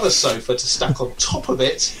 and another sofa to stack on top of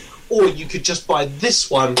it, or you could just buy this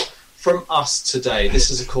one from us today. This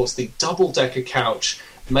is, of course, the double-decker couch,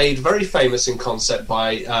 made very famous in concept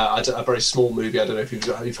by a very small movie. I don't know if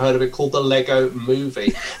you've heard of it, called the Lego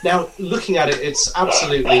Movie. Now, looking at it, it's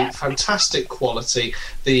absolutely fantastic quality.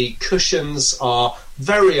 The cushions are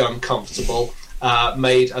very uncomfortable,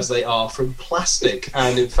 made as they are from plastic.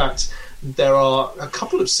 And in fact, there are a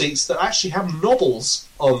couple of seats that actually have knobbles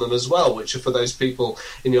on them as well, which are for those people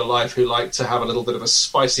in your life who like to have a little bit of a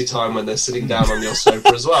spicy time when they're sitting down on your sofa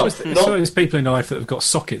as well. So there's people in your life that have got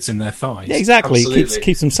sockets in their thighs. Yeah, exactly. Absolutely.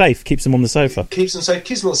 Keeps them safe, keeps them on the sofa. Keeps them safe,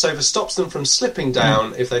 keeps them on the sofa, stops them from slipping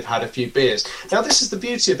down if they've had a few beers. Now, this is the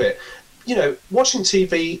beauty of it. Watching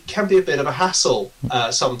TV can be a bit of a hassle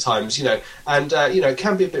sometimes, and it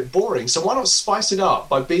can be a bit boring. So why not spice it up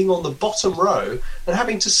by being on the bottom row and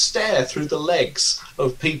having to stare through the legs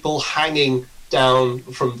of people hanging down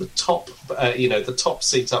from the top, the top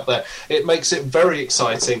seat up there? It makes it very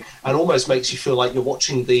exciting and almost makes you feel like you're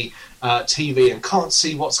watching the TV and can't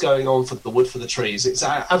see what's going on for the wood for the trees. It's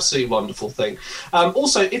an absolutely wonderful thing.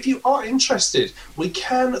 Also, if you are interested, we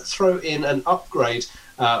can throw in an upgrade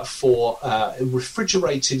for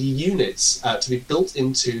refrigerated units to be built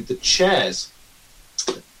into the chairs.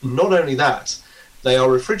 Not only that, they are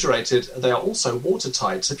refrigerated, they are also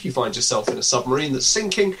watertight. So if you find yourself in a submarine that's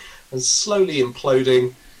sinking and slowly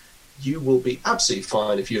imploding, you will be absolutely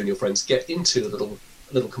fine if you and your friends get into the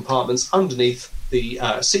little compartments underneath the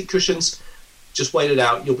seat cushions. Just wait it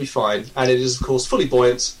out, you'll be fine. And it is, of course, fully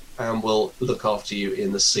buoyant and will look after you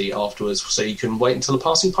in the sea afterwards, so you can wait until a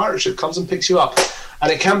passing pirate ship comes and picks you up.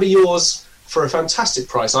 And it can be yours for a fantastic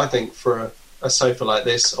price, I think, for a sofa like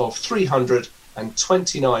this of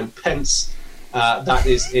 329 pence. That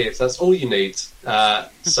is it. That's all you need.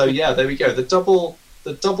 So yeah, there we go. The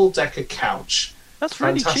double-decker couch. That's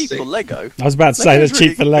really Fantastic. cheap for Lego. I was about to say that's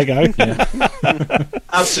cheap for Lego.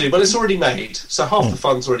 Absolutely. Well, it's already made, so half the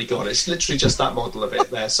fun's already gone. It's literally just that model of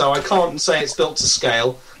it there. So I can't say it's built to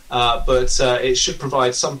scale, but it should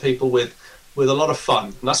provide some people with a lot of fun.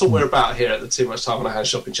 And that's what we're about here at the Too Much Time on Our Hands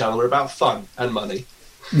shopping channel. We're about fun and money.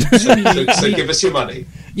 So give us your money.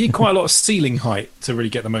 You need quite a lot of ceiling height to really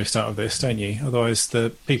get the most out of this, don't you? Otherwise,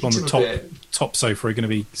 the people on the top sofa are going to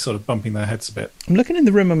be sort of bumping their heads a bit. I'm looking in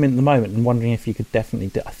the room I'm in at the moment and wondering if you could definitely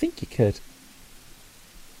do it. I think you could.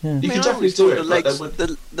 Yeah. You can definitely do it.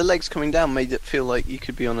 The legs coming down made it feel like you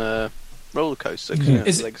could be on a roller coaster. Yeah.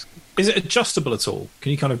 Is it adjustable at all?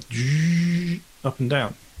 Can you kind of up and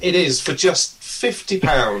down? It is. For just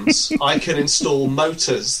 £50, I can install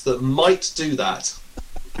motors that might do that.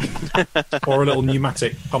 Or a little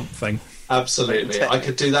pneumatic pump thing. Absolutely. I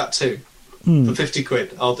could do that too. For 50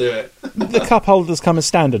 quid, I'll do it. The cup holders come as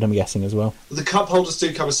standard, I'm guessing, as well. The cup holders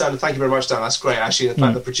do come as standard. Thank you very much, Dan. That's great. Actually, in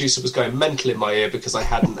fact, the producer was going mental in my ear because I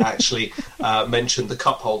hadn't actually mentioned the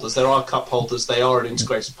cup holders. There are cup holders. They are an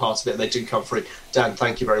integrated part of it, and they do come free. Dan,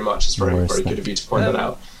 thank you very much. It's very, very good of you to point that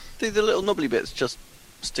out. Do the little knobbly bits just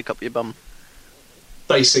stick up your bum?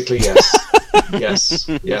 Basically, yes.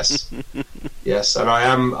 yes. And I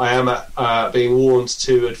am being warned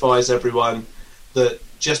to advise everyone that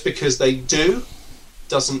just because they do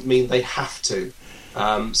doesn't mean they have to.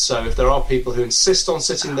 So if there are people who insist on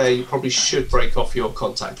sitting there, you probably should break off your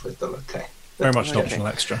contact with them. Okay. Very much an optional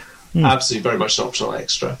extra. Absolutely, very much an optional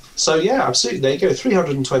extra. So yeah, absolutely. There you go.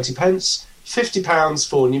 320 pence, £50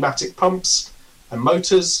 for pneumatic pumps and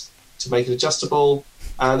motors to make it adjustable.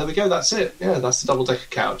 And there we go. That's it. Yeah, that's the double-decker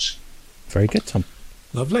couch. Very good, Tom.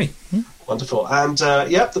 Lovely. Wonderful. And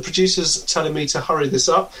the producer's telling me to hurry this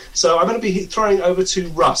up. So I'm going to be throwing over to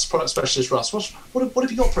Russ, product specialist Russ. What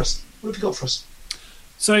have you got for us? What have you got for us?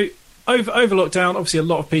 So over lockdown, obviously a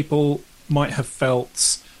lot of people might have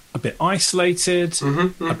felt a bit isolated,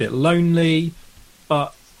 a bit lonely,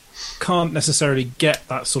 but can't necessarily get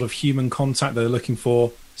that sort of human contact they're looking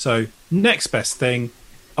for. So next best thing,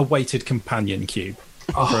 a weighted companion cube.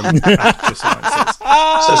 From Active Sciences.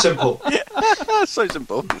 So simple.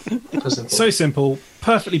 So simple.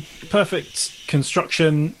 Perfect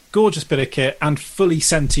construction, gorgeous bit of kit, and fully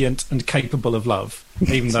sentient and capable of love,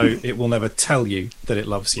 even though it will never tell you that it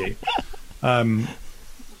loves you.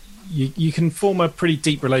 You can form a pretty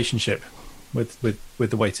deep relationship with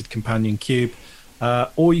the weighted companion cube,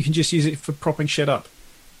 or you can just use it for propping shit up,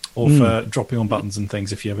 or for dropping on buttons and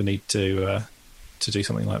things if you ever need to do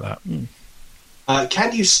something like that.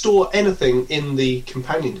 Can you store anything in the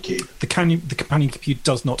companion cube? The companion cube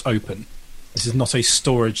does not open. This is not a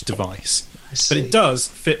storage device. But it does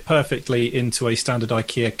fit perfectly into a standard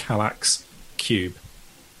IKEA Kallax cube.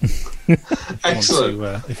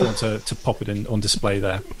 Excellent. If you want to pop it in on display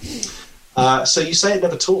there. So you say it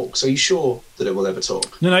never talks. Are you sure that it will never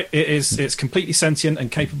talk? No, it's completely sentient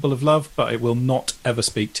and capable of love, but it will not ever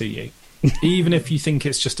speak to you. Even if you think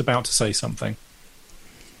it's just about to say something.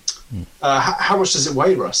 How much does it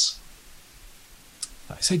weigh, Russ?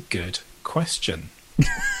 That's a good question.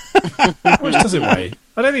 How much does it weigh?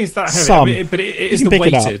 I don't think it's that heavy, but it is the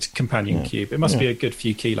weighted companion cube. It must be a good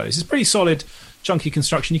few kilos. It's pretty solid, chunky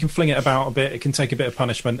construction. You can fling it about a bit. It can take a bit of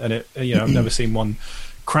punishment, and I've never seen one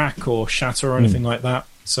crack or shatter or anything like that.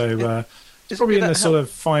 So it's probably in the sort of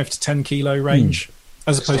 5 to 10 kilo range,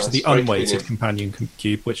 as opposed to the unweighted companion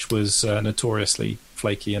cube, which was notoriously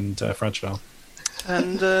flaky and fragile.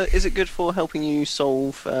 And is it good for helping you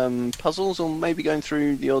solve puzzles, or maybe going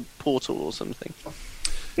through the odd portal or something?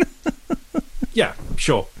 Yeah,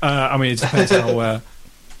 sure. I mean, it depends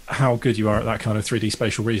how good you are at that kind of 3D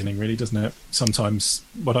spatial reasoning, really, doesn't it? Sometimes,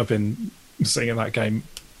 when I've been seeing in that game,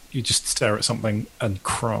 you just stare at something and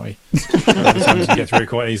cry. Sometimes you get through it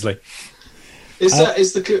quite easily. Is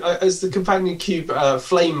the companion cube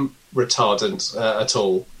flame retardant at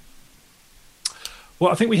all?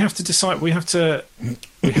 Well, I think we have to decide. We have to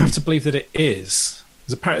believe that it is.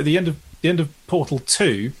 Because apparently, at the end of Portal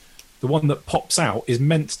 2, the one that pops out is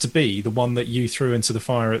meant to be the one that you threw into the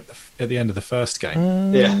fire at the end of the first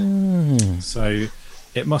game. Yeah. So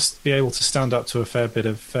it must be able to stand up to a fair bit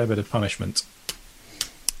of punishment.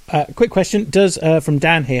 Quick question: from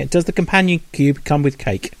Dan here? Does the companion cube come with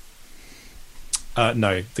cake?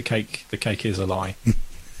 No, the cake is a lie.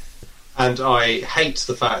 And I hate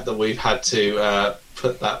the fact that we've had to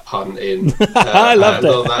put that pun in. I loved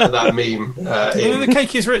it. That meme. The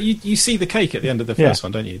cake is real. You see the cake at the end of the first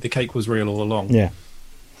one, don't you? The cake was real all along. Yeah.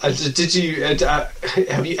 Did you?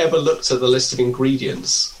 Have you ever looked at the list of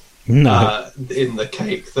ingredients? No. In the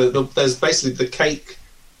cake, there's basically the cake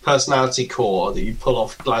personality core that you pull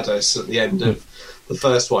off GLaDOS at the end of the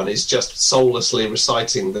first one is just soullessly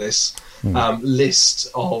reciting this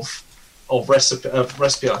list of recipe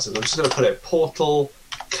items. I'm just going to put it: Portal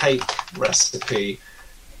cake recipe.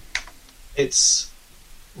 It's,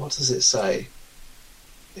 what does it say?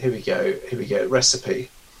 Here we go. Recipe.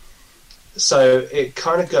 So it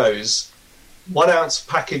kind of goes: 1 ounce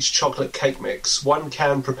packaged chocolate cake mix, 1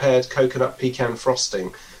 can prepared coconut pecan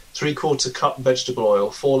frosting, 3/4 cup vegetable oil,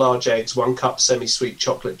 4 large eggs, 1 cup semi-sweet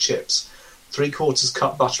chocolate chips, 3/4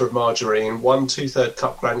 cup butter of margarine, 1 2/3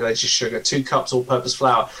 cup granulated sugar, 2 cups all-purpose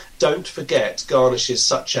flour. Don't forget garnishes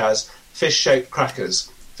such as fish-shaped crackers,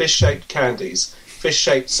 fish-shaped candies,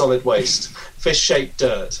 fish-shaped solid waste, fish-shaped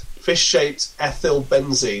dirt, fish-shaped ethyl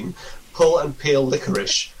benzene, pull and peel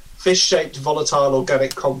licorice, fish-shaped volatile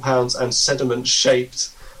organic compounds, and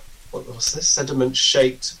sediment-shaped what was this? Sediment.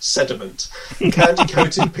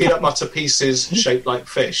 Candy-coated peanut butter pieces shaped like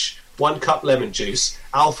fish. 1 cup lemon juice.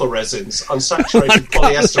 Alpha resins. Unsaturated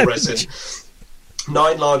polyester resin.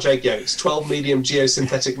 9 large egg yolks, 12 medium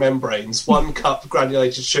geosynthetic membranes, 1 cup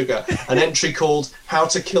granulated sugar, an entry called How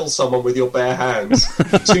to Kill Someone with Your Bare Hands,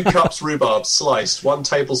 2 cups rhubarb sliced, 1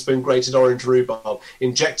 tablespoon grated orange rhubarb,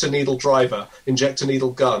 injector needle driver, injector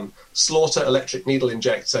needle gun, slaughter electric needle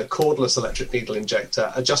injector, cordless electric needle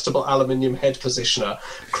injector, adjustable aluminium head positioner,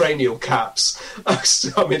 cranial caps.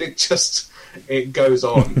 I mean, it goes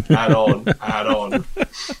on and on and on.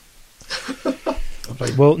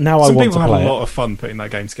 Well, now Some I want people to had play a it. lot of fun putting that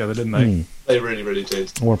game together, didn't they? They really, really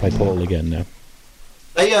did. I want to play Portal again now.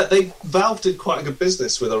 Valve did quite a good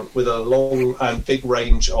business with a long and big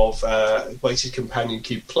range of weighted companion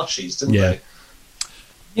cube plushies, didn't Yeah. they?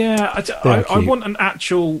 Yeah, They're I cute. want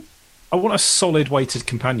I want a solid weighted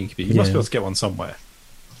companion cube. You must be able to get one somewhere.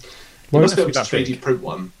 You Why must be able don't to have to be 3D that print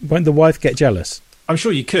one. Won't the wife get jealous? I'm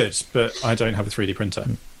sure you could, but I don't have a 3D printer.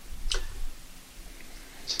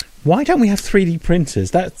 Why don't we have 3D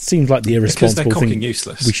printers? That seems like the Because they're irresponsible cocking thing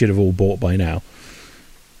useless. we should have all bought by now.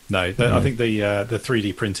 No, I think the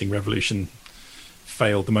 3D printing revolution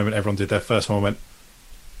failed the moment everyone did their first one and went,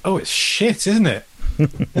 oh, it's shit, isn't it? And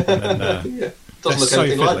then, Yeah. they're Doesn't look so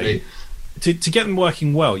anything like fiddly. me. To get them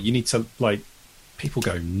working well, you need to, like, people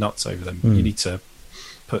go nuts over them. You need to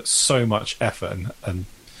put so much effort and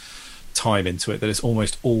time into it that it's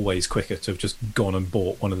almost always quicker to have just gone and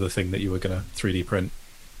bought one of the thing that you were going to 3D print.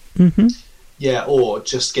 Mm-hmm. Yeah, or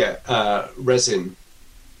just get resin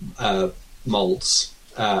molds,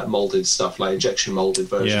 molded stuff, like injection molded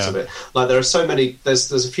versions of it. Like there are so many.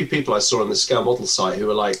 There's a few people I saw on the Scale Model site who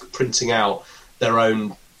are like printing out their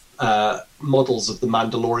own models of the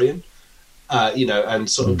Mandalorian, and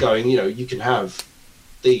sort of going, you can have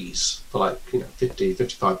these for like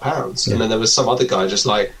 £50-55, and then there was some other guy just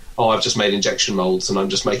like, oh, I've just made injection molds and I'm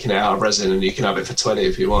just making it out of resin and you can have it for 20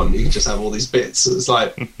 if you want. You can just have all these bits. And it's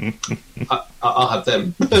like, I'll have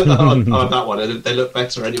them. I'll have that one. And they look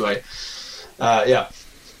better anyway. Yeah.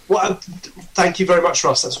 Well, thank you very much,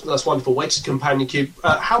 Ross. That's wonderful. Weighted companion cube.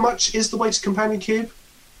 How much is the weighted companion cube?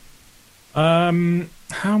 How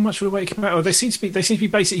much would a weighted companion? Oh, they seem to be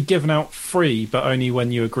basically given out free, but only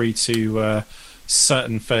when you agree to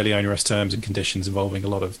certain fairly onerous terms and conditions involving a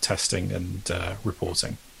lot of testing and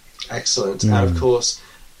reporting. Excellent. And of course,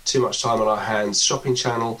 too much time on our hands. Shopping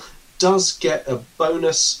Channel does get a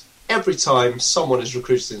bonus every time someone is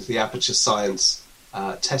recruited into the Aperture Science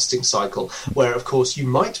testing cycle, where, of course, you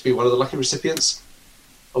might be one of the lucky recipients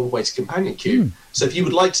of a weighted companion cube. So if you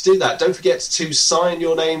would like to do that, don't forget to sign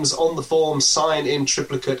your names on the form, sign in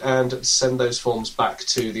triplicate, and send those forms back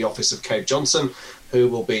to the office of Cave Johnson, who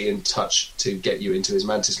will be in touch to get you into his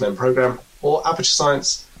Mantis Men program or Aperture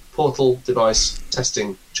Science Portal Device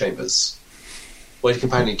Testing Chambers. Weighted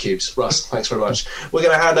companion cubes. Russ, thanks very much. We're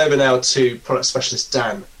going to hand over now to product specialist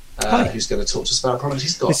Dan, who's going to talk to us about a product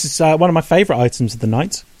he's got. This is one of my favourite items of the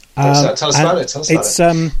night. Tell us about it.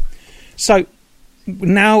 So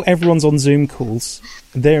now everyone's on Zoom calls.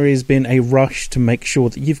 There has been a rush to make sure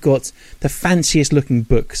that you've got the fanciest looking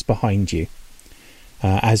books behind you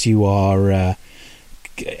as you are.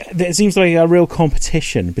 There seems like a real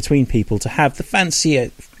competition between people to have the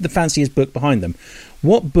fanciest book behind them.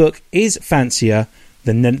 What book is fancier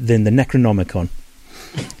than the Necronomicon?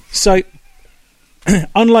 So,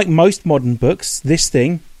 unlike most modern books, this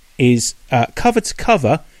thing is cover to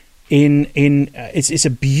cover. It's a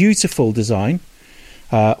beautiful design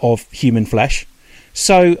of human flesh.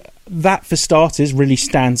 So that, for starters, really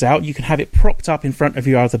stands out. You can have it propped up in front of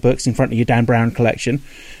your other books, in front of your Dan Brown collection,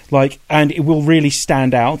 and it will really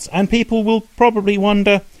stand out. And people will probably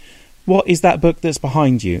wonder, what is that book that's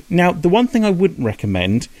behind you? Now, the one thing I wouldn't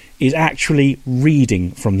recommend is actually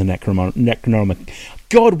reading from the Necronomicon.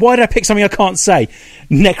 God, why did I pick something I can't say?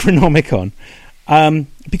 Necronomicon.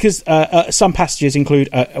 Because some passages include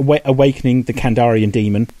awakening the Kandarian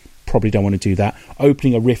demon. Probably don't want to do that.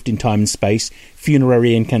 Opening a rift in time and space,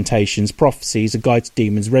 funerary incantations, prophecies, a guide to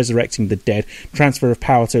demons, resurrecting the dead, transfer of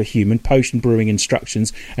power to a human, potion brewing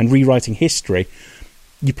instructions, and rewriting history.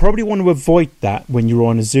 You probably want to avoid that when you're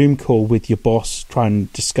on a Zoom call with your boss trying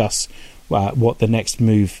to discuss what the next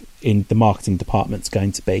move in the marketing department's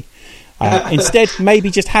going to be. Instead, maybe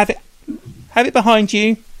just have it behind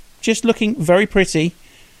you, just looking very pretty.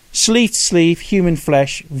 Sleeve to sleeve, human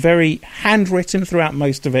flesh, very handwritten throughout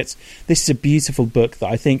most of it. This is a beautiful book that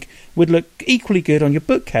I think would look equally good on your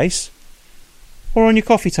bookcase or on your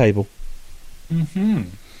coffee table.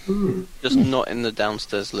 Just not in the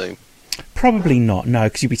downstairs loo. Probably not, no,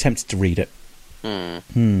 because you'd be tempted to read it.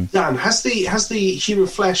 Dan, has the human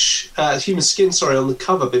skin, on the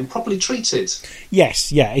cover been properly treated?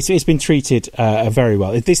 Yes, yeah, it's been treated very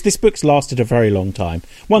well. This book's lasted a very long time.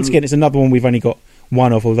 Once again, it's another one we've only got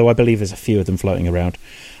one of, although I believe there's a few of them floating around.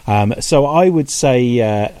 So I would say,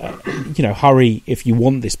 hurry if you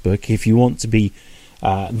want this book, if you want to be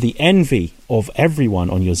the envy of everyone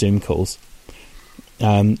on your Zoom calls.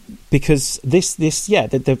 Because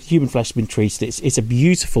the human flesh has been treated. It's a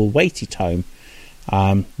beautiful, weighty tome.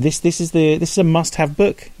 This is a must-have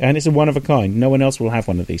book, and it's a one of a kind. No one else will have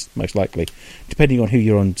one of these, most likely, depending on who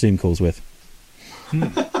you're on Zoom calls with. Yeah,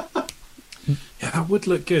 that would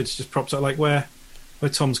look good. Just props up like where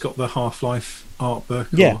Tom's got the Half-Life art book.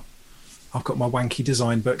 Yeah, or I've got my wanky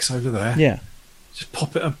design books over there. Yeah, just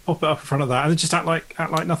pop it up in front of that, and then just act like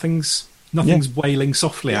nothing's wailing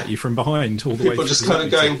softly at you from behind all the way. People just kind of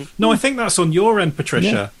going. No, I think that's on your end,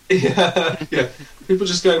 Patricia. Yeah. People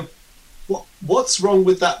just going. What's wrong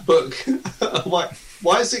with that book?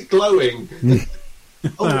 Why is it glowing?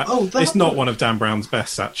 It's not one of Dan Brown's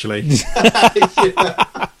best, actually.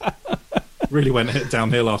 Really went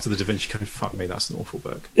downhill after the Da Vinci Code. Fuck me, that's an awful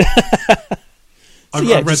book.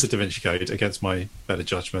 I read the Da Vinci Code against my better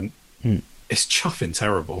judgment. It's chuffing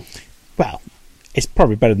terrible. Well, it's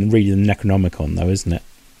probably better than reading the Necronomicon, though, isn't it?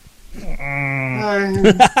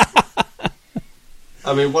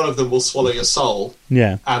 I mean, one of them will swallow your soul,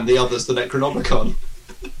 and the other's the Necronomicon.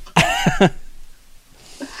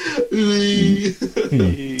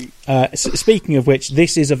 Speaking of which,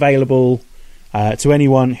 this is available to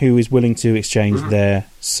anyone who is willing to exchange their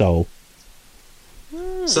soul.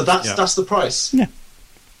 So that's the price. Yeah.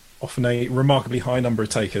 Often a remarkably high number of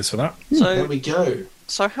takers for that. So there we go.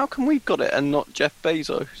 So how come we've got it and not Jeff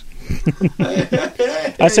Bezos?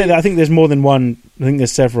 I'd say that I think there's more than one. I think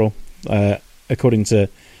there's several, according to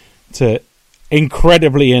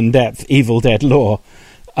incredibly in-depth Evil Dead lore.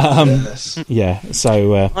 Yes. Yeah,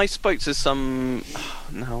 so I spoke to some.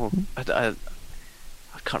 I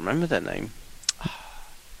can't remember their name.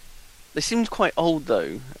 They seemed quite old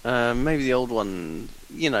though. Maybe the old one.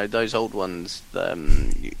 Those old ones.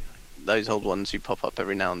 Those old ones who pop up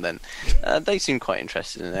every now and then. They seem quite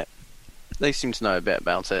interested in it. They seem to know a bit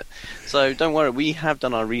about it. So don't worry. We have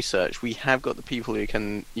done our research. We have got the people you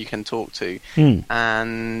can talk to,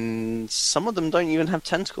 and some of them don't even have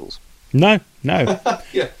tentacles. No. Yeah,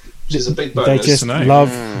 which is a big bonus. They just love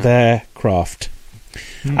their craft.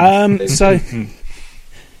 So,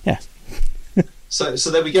 yeah. So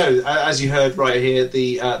there we go. As you heard right here,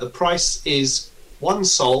 the price is one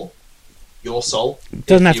soul, your soul.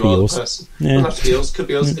 Doesn't have to be yours. Yeah. Doesn't have to be yours. Could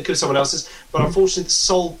be yours. It could be someone else's. But unfortunately, the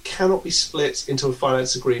soul cannot be split into a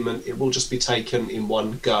finance agreement. It will just be taken in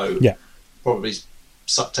one go. Yeah. Probably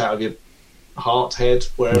sucked out of your heart, head,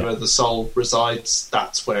 wherever the soul resides.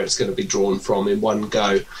 That's where it's going to be drawn from in one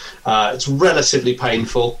go. It's relatively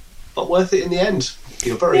painful, but worth it in the end.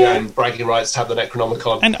 Your very own bragging rights to have the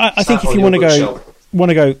Necronomicon. And I think if you want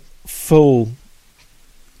to go full,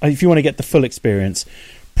 if you want to get the full experience,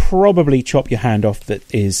 probably chop your hand off that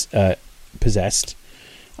is possessed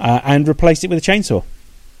and replace it with a chainsaw.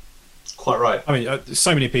 Quite right. I mean,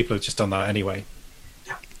 so many people have just done that anyway.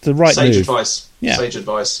 The right Sage move. advice. Yeah. Sage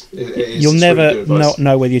advice. You'll never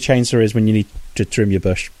know where your chainsaw is when you need to trim your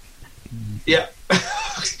bush. Yeah.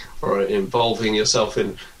 Or involving yourself in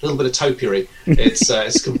a little bit of topiary.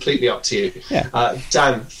 It's completely up to you. Yeah.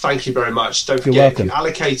 Dan, thank you very much. Don't forget, if you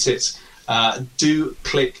allocate it, do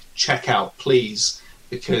click checkout, please,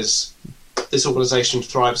 because this organisation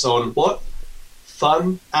thrives on what?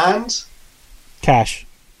 Fun and? Cash.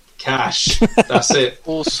 That's it.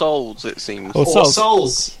 Or souls, it seems. Or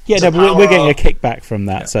souls. Yeah, no, but we're getting a kickback from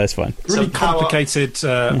that, so it's fine. Really complicated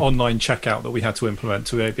online checkout that we had to implement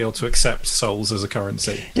to be able to accept souls as a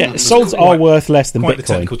currency. Yeah, souls are worth less than quite Bitcoin. The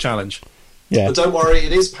technical challenge. Yeah. But don't worry,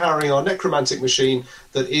 it is powering our necromantic machine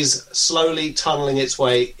that is slowly tunneling its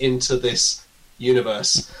way into this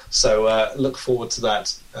universe. So look forward to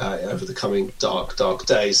that over the coming dark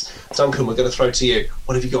days. Duncan, we're going to throw to you.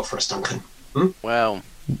 What have you got for us, Duncan? Well,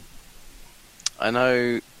 I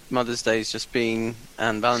know Mother's Day's just been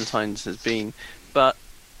and Valentine's has been, but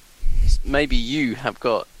maybe you have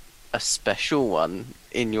got a special one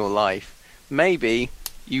in your life. Maybe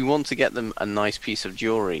you want to get them a nice piece of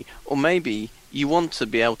jewellery, or maybe you want to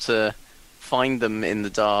be able to find them in the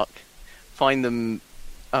dark, find them...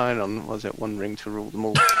 I don't know, was it one ring to rule them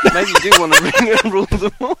all? Maybe you do want a ring to rule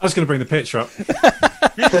them all. I was going to bring the picture up.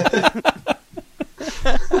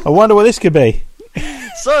 I wonder what this could be.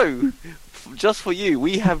 So, just for you,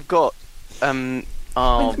 we have got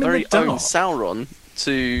our very own Sauron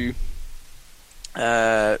to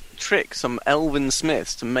trick some elven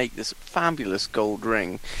smiths to make this fabulous gold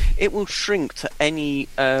ring. It will shrink to any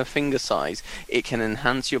finger size. It can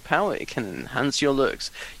enhance your power. It can enhance your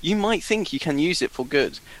looks. You might think you can use it for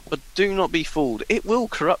good, but do not be fooled. It will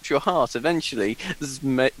corrupt your heart eventually.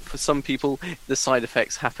 For some people, the side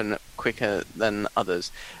effects happen quicker than others.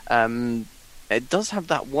 It does have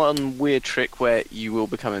that one weird trick where you will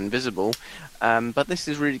become invisible, but this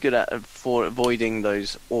is really good for avoiding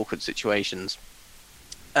those awkward situations.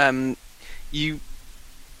 You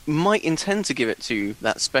might intend to give it to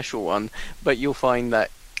that special one, but you'll find that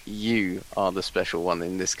you are the special one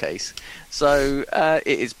in this case. So it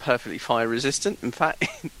is perfectly fire resistant. In fact,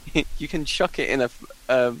 you can chuck it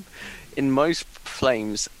in most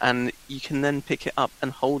flames, and you can then pick it up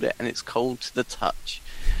and hold it, and it's cold to the touch.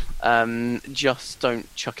 Just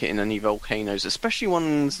don't chuck it in any volcanoes, especially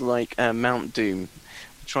ones like Mount Doom.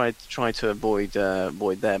 Try to avoid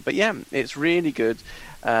there. But yeah, it's really good.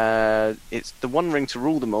 It's the one ring to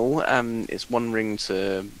rule them all. It's one ring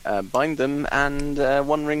to bind them, and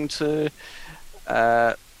one ring to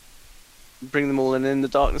bring them all, and in the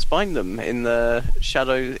darkness bind them in the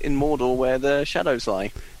shadow in Mordor, where the shadows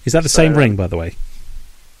lie. Is that the same ring, by the way?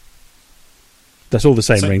 That's all the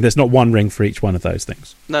same ring. There's not one ring for each one of those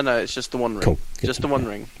things. No, it's just the one ring. Cool. Just the one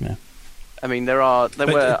ring. Yeah. I mean, there were other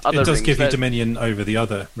rings. It does give you dominion over the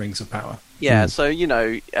other rings of power. Yeah, so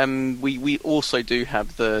we also do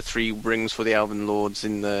have the 3 rings for the Elven Lords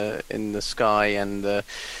in the sky, and the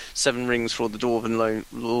 7 rings for the Dwarven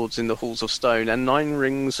Lords in the Halls of Stone, and 9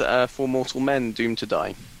 rings for mortal men doomed to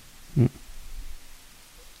die.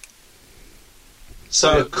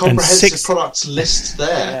 So comprehensive products list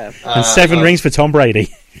there, and 7 rings for Tom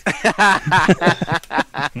Brady. But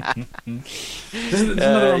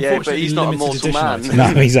he's not a mortal man.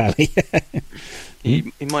 No, exactly.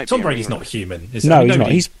 He might. Tom Brady's not human. He's not.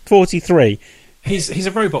 He's 43. He's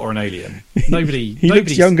a robot or an alien. Nobody's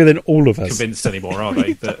looks younger than all of us. Convinced anymore, are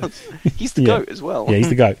they? He's the goat as well. Yeah, he's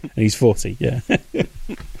the goat, and he's 40. Yeah,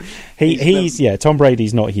 he's Tom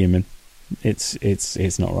Brady's not human.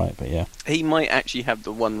 It's not right, but yeah, he might actually have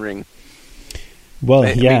the one ring. Well,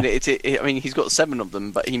 I mean, he's got 7 of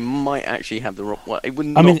them, but he might actually have the wrong one. It would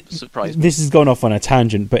not surprise me. This has gone off on a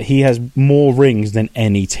tangent, but he has more rings than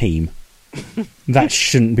any team. That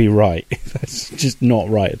shouldn't be right. That's just not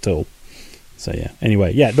right at all. So yeah.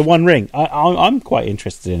 Anyway, yeah, the one ring. I'm quite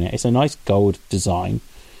interested in it. It's a nice gold design.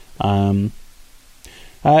 Tell me,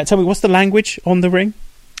 what's the language on the ring?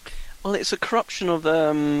 Well, it's a corruption of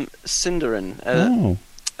Sindarin.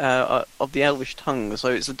 Of the Elvish tongue, so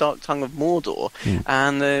it's the dark tongue of Mordor,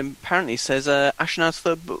 and apparently says Ashnaz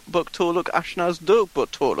Buk Torluk, Ashnaz Duk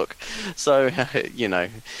Buk Torluk. So it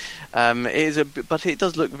is but it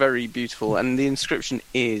does look very beautiful, and the inscription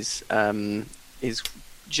is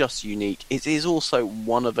just unique. It is also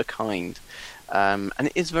one of a kind, and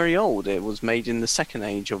it is very old. It was made in the Second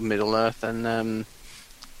Age of Middle Earth, and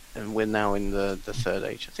we're now in the Third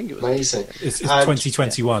Age. I think it was amazing. It's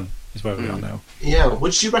 2021. Is where we are now. Yeah,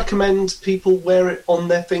 would you recommend people wear it on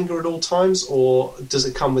their finger at all times, or does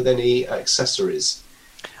it come with any accessories?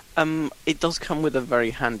 It does come with a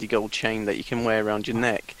very handy gold chain that you can wear around your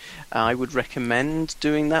neck. I would recommend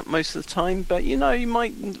doing that most of the time, but you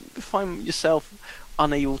might find yourself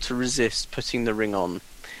unable to resist putting the ring on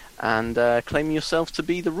and claiming yourself to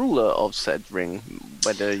be the ruler of said ring,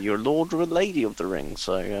 whether you're a lord or a lady of the ring.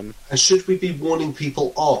 So, and should we be warning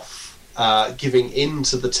people off giving in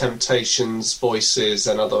to the temptations, voices,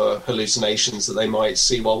 and other hallucinations that they might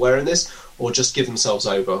see while wearing this, or just give themselves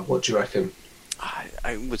over? What do you reckon?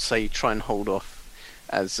 I would say try and hold off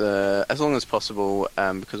as long as possible,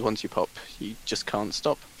 because once you pop, you just can't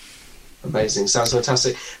stop. Amazing, sounds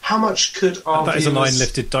fantastic. How much could our that is a line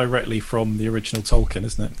lifted directly from the original Tolkien,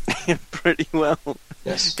 isn't it? Pretty well.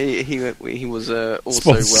 Yes. He was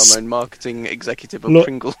also a well-known marketing executive of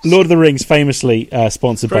Pringles. Lord of the Rings, famously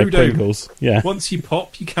sponsored by Pringles. Yeah. Once you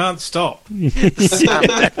pop, you can't stop. Sam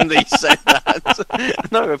definitely said that.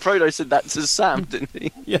 No, Frodo said that to Sam, didn't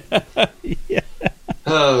he? Yeah.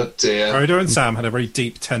 Oh dear. Frodo and Sam had a very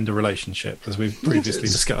deep, tender relationship, as we've previously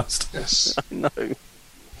discussed. Yes. I know.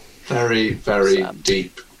 Very, very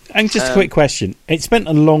deep. And just a quick question. It spent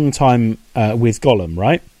a long time with Gollum,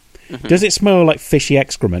 right? Mm-hmm. Does it smell like fishy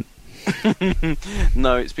excrement?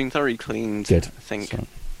 No, it's been thoroughly cleaned. Good. I think.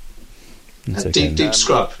 Deep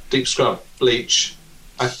scrub, bleach,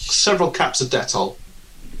 several caps of Dettol.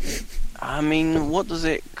 I mean, what does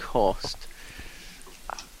it cost?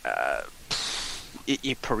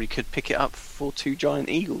 You probably could pick it up for 2 giant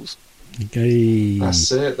eagles. Okay. That's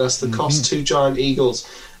it. That's the cost. 2 giant eagles.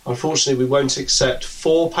 Unfortunately, we won't accept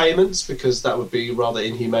 4 payments because that would be rather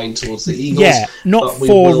inhumane towards the eagles. Yeah, not but we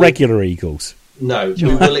 4 will- regular eagles. No,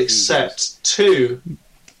 we will accept 2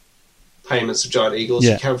 payments of giant eagles.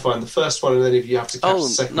 Yeah. You can find the first one, and then if you have to catch the Oh,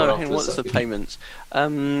 second no, one hang on, afterwards, what's the that'd be- payments?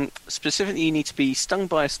 Specifically, you need to be stung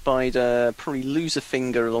by a spider, probably lose a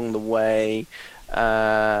finger along the way,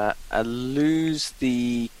 lose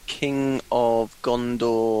the King of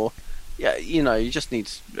Gondor. Yeah, you just need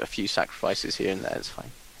a few sacrifices here and there, it's fine.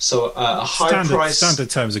 So a high price. Standard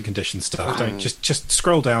terms and conditions stuff. Don't just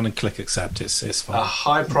scroll down and click accept. It's A fine.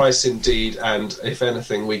 high price indeed, and if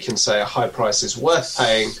anything, we can say a high price is worth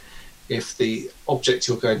paying if the object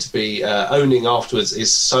you're going to be owning afterwards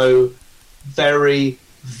is so very,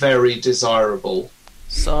 very desirable.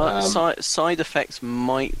 Side effects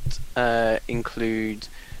might include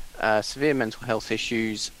severe mental health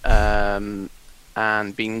issues and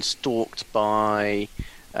being stalked by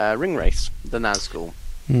ringwraiths, the Nazgul.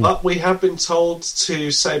 But we have been told to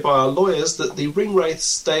say by our lawyers that the ring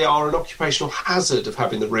wraiths, they are an occupational hazard of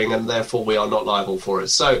having the ring, and therefore we are not liable for it.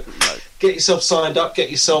 So get yourself signed up, get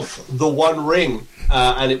yourself the one ring,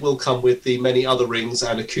 and it will come with the many other rings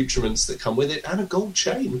and accoutrements that come with it, and a gold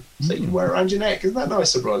chain that you can wear around your neck. Isn't that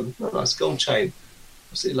nice, everyone? A nice gold chain.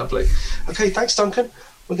 Absolutely lovely. Okay, thanks, Duncan.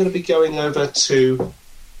 We're going to be going over to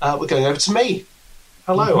me.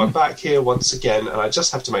 Hello, I'm back here once again, and I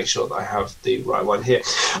just have to make sure that I have the right one here.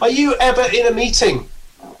 Are you ever in a meeting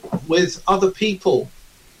with other people?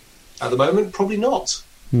 At the moment, probably not.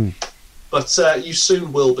 But you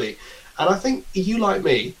soon will be. And I think you, like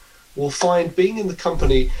me, will find being in the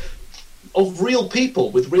company of real people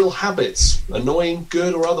with real habits, annoying,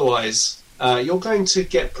 good or otherwise, you're going to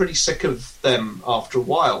get pretty sick of them after a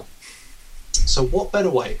while. So what better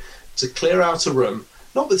way to clear out a room,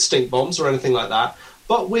 not with stink bombs or anything like that,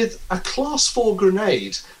 but with a Class 4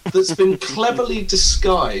 grenade that's been cleverly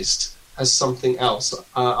disguised as something else.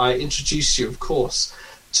 I introduce you, of course,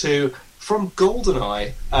 to, from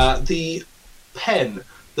GoldenEye, the pen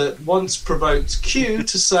that once provoked Q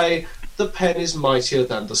to say, the pen is mightier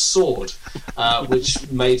than the sword,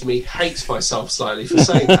 which made me hate myself slightly for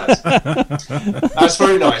saying that. That's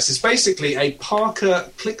very nice. It's basically a Parker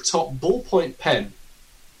click-top ballpoint pen.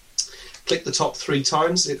 Click the top 3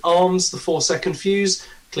 times, it arms the 4-second fuse.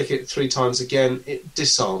 Click it 3 times again, it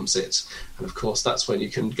disarms it. And of course, that's when you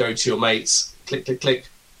can go to your mates, click, click, click.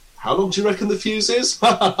 How long do you reckon the fuse is?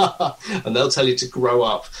 And they'll tell you to grow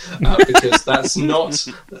up, because that's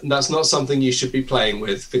not something you should be playing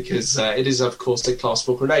with, because it is, of course, a Class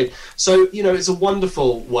 4 grenade. So, it's a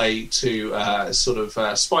wonderful way to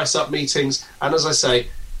spice up meetings. And as I say,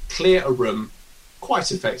 clear a room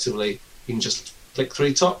quite effectively. You can just click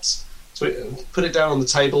 3 tops. So put it down on the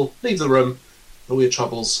table, leave the room, all your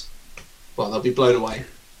troubles, well, they'll be blown away.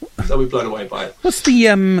 They'll be blown away by it. What's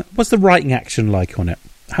the writing action like on it?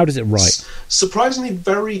 How does it write? Surprisingly,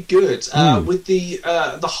 very good. With the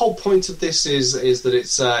whole point of this is that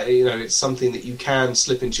it's it's something that you can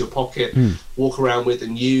slip into your pocket, walk around with,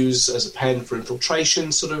 and use as a pen for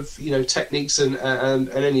infiltration sort of techniques and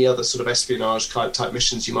any other sort of espionage type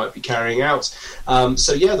missions you might be carrying out.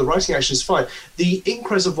 So yeah, the writing action is fine. The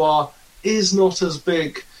ink reservoir is not as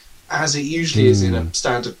big as it usually is in a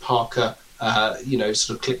standard Parker, sort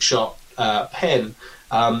of click shot pen.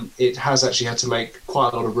 It has actually had to make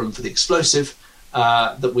quite a lot of room for the explosive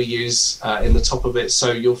that we use in the top of it,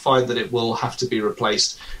 so you'll find that it will have to be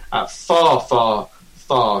replaced at far, far,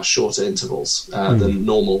 far shorter intervals than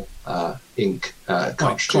normal ink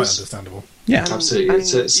cartridges. Quite understandable. Yeah, absolutely.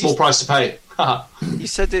 It's a small price to pay. You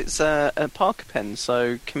said it's a Parker pen,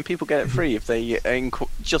 so can people get it free if they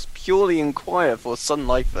just purely inquire for Sun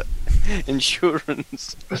Life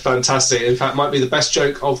insurance? Fantastic. In fact, might be the best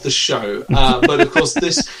joke of the show. But of course,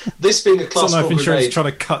 this being a Class 4 Sun Life Insurance grenade, trying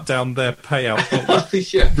to cut down their payout.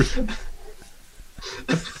 yeah.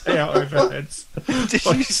 Payout overheads. Did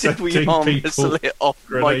by you say we sending arm people wrestle it off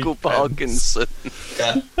grenade Michael pens. Parkinson?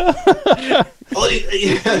 Yeah. Well,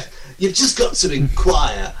 you've just got to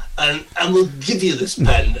inquire, and we'll give you this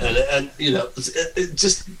pen, and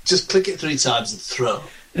just click it 3 times and throw.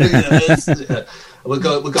 We'll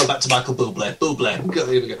go back to Michael Bublé.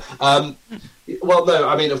 Here we go. Well, no,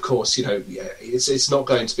 I mean, of course, it's not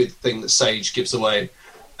going to be the thing that Sage gives away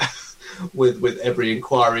with every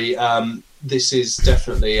inquiry. This is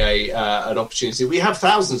definitely an opportunity. We have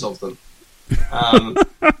thousands of them.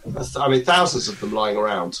 I mean, thousands of them lying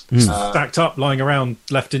around, Stacked up, lying around,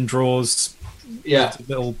 left in drawers. Yeah,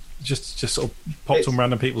 Little, just sort of popped on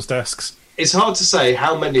random people's desks. it's hard to say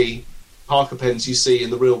how many Parker pens you see in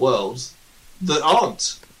the real world that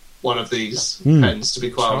aren't one of these pens, to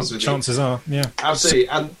be quite honest with you. Chances are, yeah. Absolutely.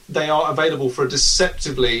 And they are available for a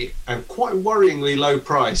deceptively and quite worryingly low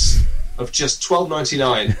price of just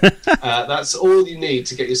 $12.99. That's all you need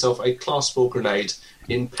to get yourself a Class 4 grenade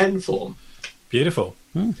in pen form. Beautiful.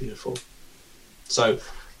 Beautiful. So,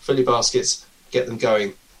 fill your baskets, get them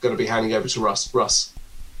going. Going to be handing over to Russ. Russ.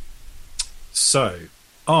 So,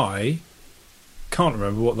 I can't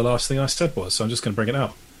remember what the last thing I said was, so I'm just going to bring it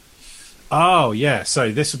up. Oh, yeah,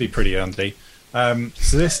 so this would be pretty handy.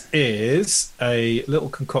 So this is a little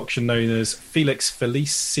concoction known as Felix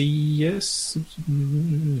Felicius,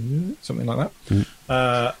 something like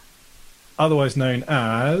that. Otherwise known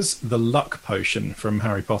as the Luck Potion from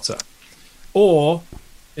Harry Potter. Or,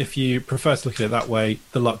 if you prefer to look at it that way,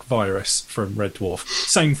 the Luck Virus from Red Dwarf.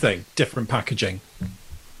 Same thing, different packaging.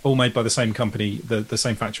 All made by the same company, the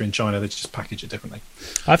same factory in China. They just package it differently.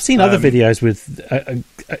 I've seen other videos with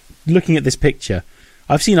looking at this picture.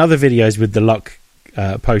 I've seen other videos with the Luck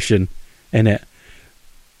Potion in it.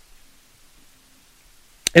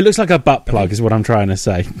 It looks like a butt plug, is what I'm trying to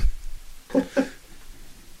say.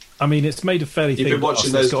 I mean, it's made of fairly thin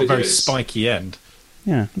glass. It's got a very spiky end.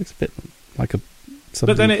 Yeah, it looks a bit like a.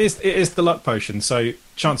 Something. But then it is the Luck Potion, so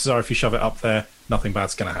chances are if you shove it up there, nothing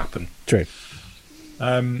bad's going to happen. True.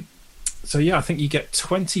 So yeah, I think you get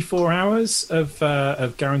 24 hours of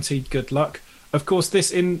guaranteed good luck. Of course, this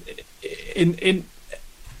in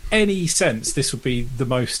any sense, this would be the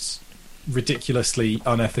most ridiculously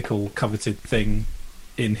unethical, coveted thing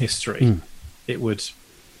in history. It would,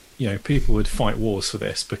 people would fight wars for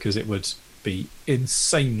this because it would be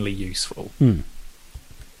insanely useful.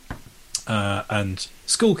 And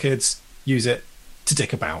school kids use it to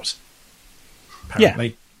dick about, apparently.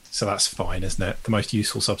 Yeah. So that's fine, isn't it? The most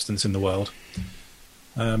useful substance in the world.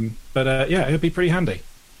 But yeah, it would be pretty handy.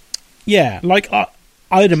 Yeah, like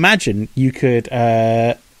I'd imagine you could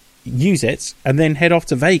use it and then head off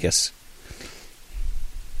to Vegas.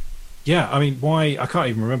 Yeah, I mean, why? I can't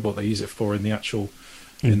even remember what they use it for in the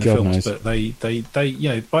films. But they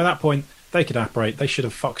by that point they could apparate. They should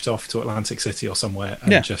have fucked off to Atlantic City or somewhere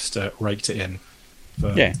and just raked it in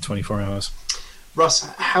for 24 hours. Russ,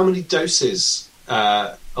 how many doses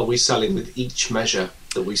are we selling with each measure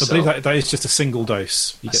that we sell? I believe that is just a single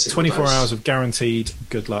dose. You get 24 hours of guaranteed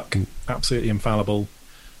good luck, absolutely infallible,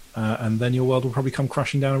 and then your world will probably come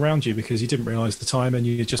crashing down around you because you didn't realise the time and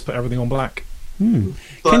you just put everything on black.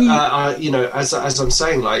 But as I'm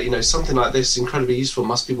saying, something like this, incredibly useful,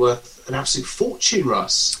 must be worth an absolute fortune,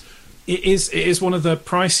 Russ. It is one of the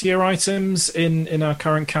pricier items in our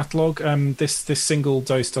current catalogue. This single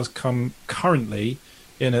dose does come currently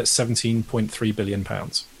in at £17.3 billion.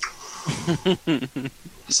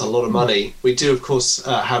 That's a lot of money. We do, of course,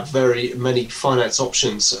 have very many finance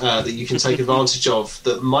options that you can take advantage of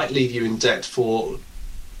that might leave you in debt for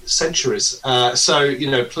centuries. So,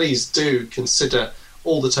 please do consider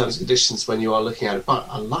all the terms and conditions when you are looking at it. But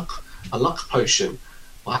a luck potion,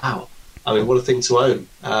 wow! I mean, what a thing to own.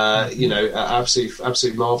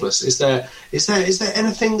 Absolutely marvellous. Is there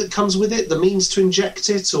anything that comes with it? The means to inject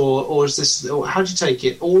it, or is this? Or how do you take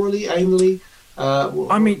it? Orally, anally?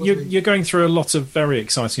 You're going through a lot of very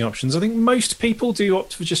exciting options. I think most people do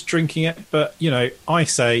opt for just drinking it, but I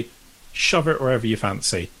say shove it wherever you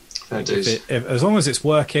fancy. As long as it's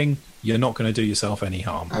working, you're not going to do yourself any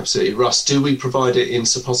harm. Absolutely. Russ, do we provide it in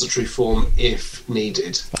suppository form if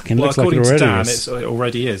needed? According to Dan, it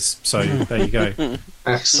already is. So there you go.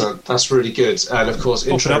 Excellent. That's really good. And of course,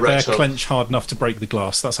 pop it up there, clench hard enough to break the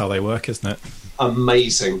glass. That's how they work, isn't it?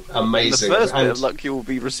 Amazing. The first bit of luck you will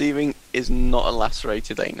be receiving is not a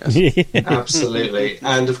lacerated anus. Absolutely.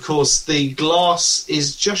 And of course, the glass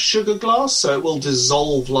is just sugar glass, so it will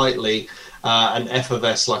dissolve lightly and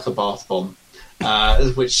effervesce like a bath bomb,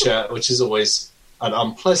 which is always an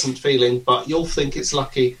unpleasant feeling, but you'll think it's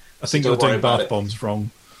lucky. I think you're doing bath bombs wrong.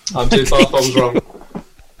 I'm doing bath bombs wrong.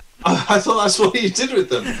 I thought that's what you did with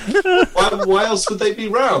them. Why else would they be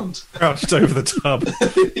round? Crouched over the tub,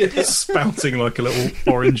 spouting like a little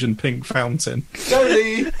orange and pink fountain.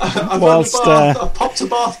 Jodie, I popped a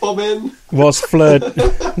bath bomb in. Whilst Fleur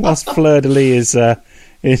de Lis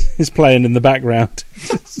is playing in the background.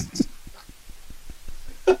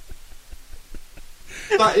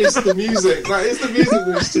 That is the music. That is the music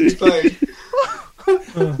that is to be played.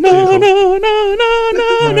 No.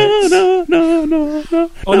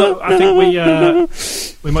 Oh no! I think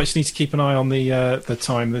we might just need to keep an eye on the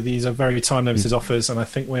time. These are very time limited offers, and I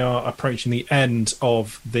think we are approaching the end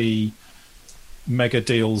of the Mega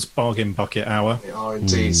Deals Bargain Bucket Hour. We are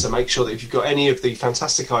indeed. So make sure that if you've got any of the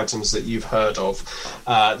fantastic items that you've heard of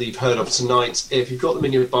tonight, if you've got them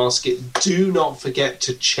in your basket, do not forget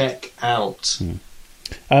to check out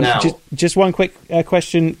Now- Just one quick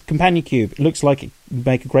question. Companion Cube. It looks like it would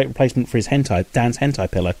make a great replacement for Dan's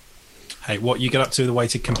hentai pillow. Hey, what you get up to the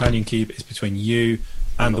weighted companion cube is between you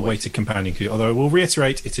and the weighted companion cube. Although I will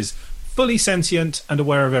reiterate, it is fully sentient and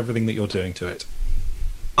aware of everything that you're doing to it.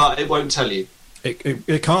 It won't tell you.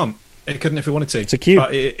 It can't. It couldn't if it wanted to. It's a cube.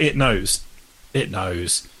 But it knows. It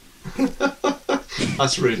knows.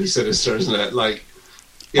 That's really sinister, isn't it? Like,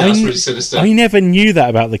 yeah, that's really sinister. I never knew that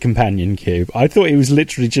about the Companion Cube. I thought it was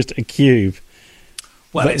literally just a cube.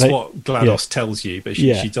 Well, But it's they- what GLaDOS tells you, but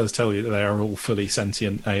Yeah. she does tell you that they are all fully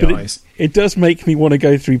sentient But AIs. it does make me want to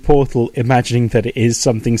go through Portal imagining that it is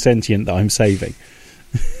something sentient that I'm saving.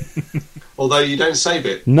 Although you don't save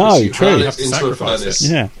it. No, because you true. hurl You it have to into a sacrifice furnace.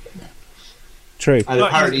 Yeah. True. And But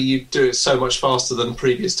apparently you do it so much faster than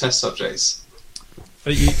previous test subjects.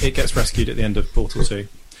 But it gets rescued at the end of Portal 2.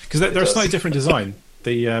 Because they're a does. slightly different design.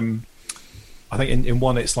 I think in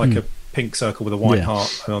one it's like a pink circle with a white Yeah.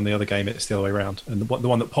 heart, and on the other game it's the other way around. And the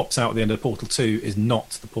one that pops out at the end of Portal 2 is not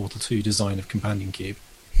the Portal 2 design of Companion Cube.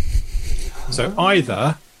 So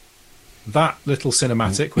either that little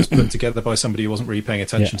cinematic was put together by somebody who wasn't really paying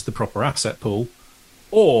attention to the proper asset pool,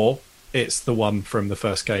 or it's the one from the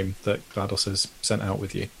first game that GLaDOS has sent out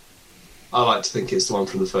with you. I like to think it's the one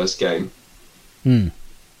from the first game. Right,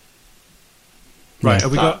 Yeah.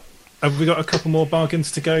 have we got a couple more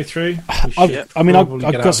bargains to go through? We I've should got probably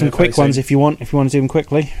get out some of here quick very ones soon. if you want to do them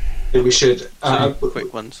quickly. I think we should.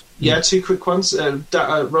 Quick ones. Yeah, two quick ones.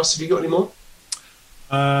 Ross, have you got any more?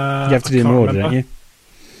 You have to I do them in can't order, remember. don't you?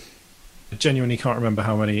 I genuinely can't remember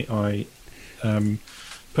how many I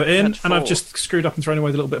put in, Had and I've 4. just screwed up and thrown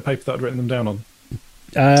away the little bit of paper that I'd written them down on.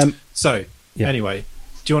 So, Yeah. anyway,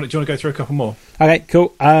 do you want to go through a couple more? Okay,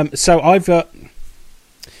 cool. So I've got,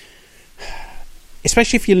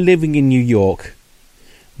 especially if you're living in New York,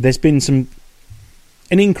 there's been an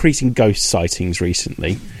increase in ghost sightings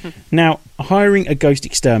recently. Now, hiring a ghost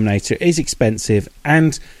exterminator is expensive,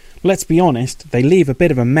 and let's be honest, they leave a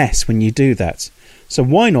bit of a mess when you do that. So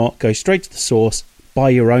why not go straight to the source,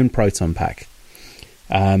 buy your own proton pack?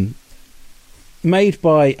 Made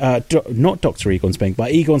by, not Dr. Egon Spengler,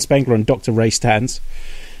 by Egon Spengler and Dr. Ray Stans.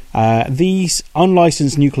 These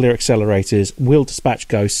unlicensed nuclear accelerators will dispatch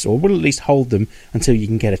ghosts, or will at least hold them until you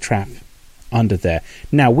can get a trap under there.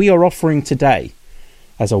 Now, we are offering today,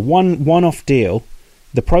 as a one-off deal,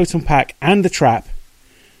 the proton pack and the trap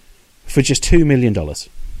for just $2 million.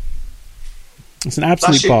 It's an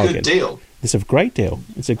absolute That's a bargain. good deal. It's a great deal.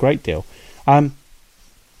 It's a great deal.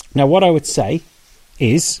 Now, what I would say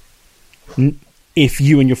is, if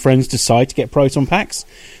you and your friends decide to get proton packs,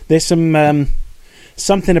 there's some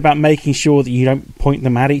something about making sure that you don't point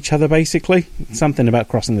them at each other, basically. Something about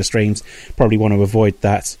crossing the streams. Probably want to avoid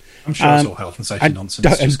that. I'm sure it's all health and safety nonsense.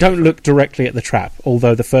 And Just don't go look directly at the trap,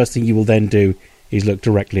 although the first thing you will then do is look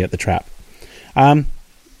directly at the trap.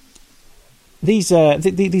 These are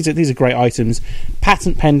great items.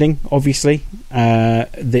 Patent pending, obviously. There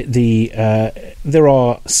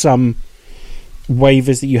are some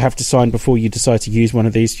waivers that you have to sign before you decide to use one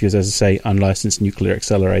of these, because, as I say, unlicensed nuclear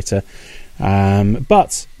accelerator.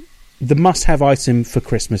 But the must-have item for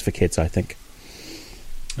Christmas for kids, I think.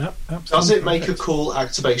 Yep, Does it make a cool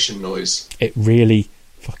activation noise? It really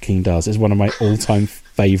fucking does. It's one of my all-time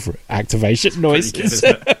favourite activation Pretty noises. good,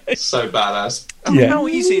 isn't it? So badass. Yeah. How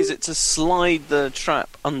easy is it to slide the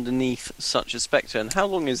trap underneath such a spectre, and how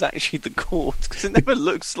long is actually the cord? Because it never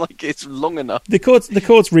looks like it's long enough. The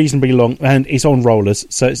cord's reasonably long, and it's on rollers,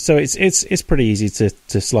 so it's pretty easy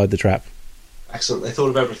to slide the trap. Excellent. They thought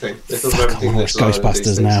of everything. They thought Fuck, of I everything. want to they watch designed these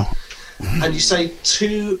Ghostbusters things. now. And you say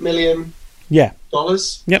 $2 million? Yeah,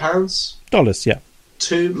 Yep. Pounds? dollars. Yeah,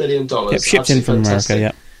 $2 million. yep, shipped in Absolutely from fantastic.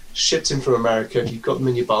 America. Shipped in from America. If you've got them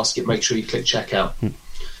in your basket, make sure you click checkout.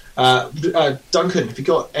 Duncan, have you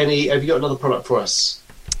got another product for us?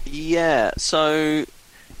 Yeah, so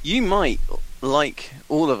you might, like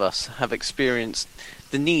all of us, have experienced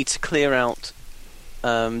the need to clear out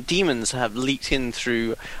demons have leaked in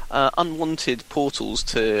through unwanted portals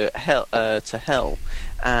to hell,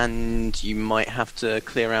 and you might have to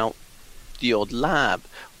clear out the odd lab,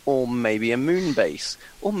 or maybe a moon base,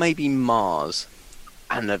 or maybe Mars,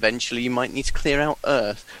 and eventually you might need to clear out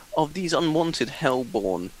Earth of these unwanted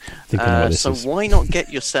hellborn. Think I know what this So is. why not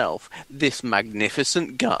get yourself this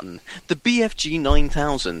magnificent gun, the BFG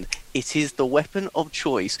 9000? It is the weapon of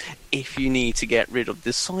choice if you need to get rid of the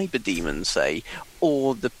cyber demons, say,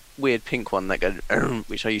 or the weird pink one that goes,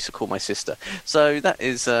 which I used to call my sister. So that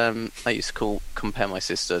is, I used to compare my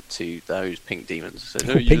sister to those pink demons. So,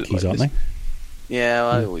 They're called "Oh, you look pinkies, like aren't this." they? Yeah,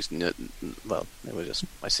 I always knew. Well, they were just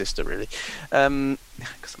my sister, really,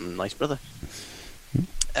 because I'm a nice brother.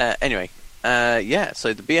 Anyway,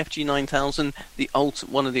 So the BFG 9000,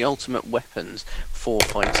 one of the ultimate weapons for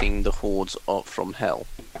fighting the hordes from hell.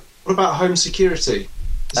 What about home security?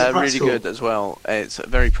 Is it Really practical? good as well. It's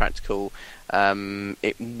very practical.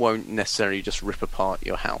 It won't necessarily just rip apart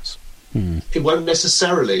your house. It won't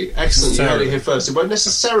necessarily. Excellent. You heard it here first. It won't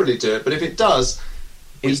necessarily do it, but if it does,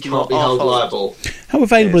 we It's can't not be our held fault. liable. How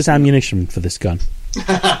available Yes. is ammunition for this gun?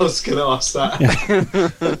 I was going to ask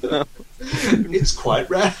that. It's quite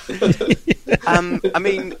rare. I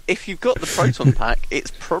mean, if you've got the proton pack,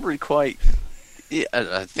 it's probably quite. Yeah,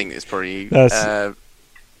 I think it's probably That's-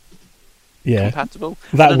 Yeah. compatible.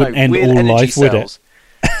 That I don't wouldn't know, end weird all energy life, would it? cells.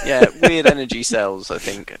 Yeah, weird energy cells. I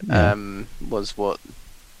think Yeah. was what.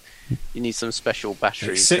 You need some special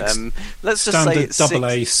batteries. Six Let's just say Standard it's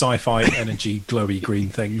AA sci-fi energy glowy green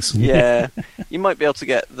things. Yeah, you might be able to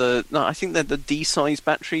get the. No, I think they're the D-size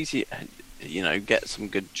batteries. You know, get some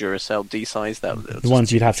good Duracell D-size. The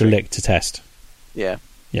ones you'd have to lick to test. Yeah.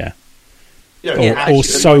 Yeah. Yeah, Yeah, Or actually,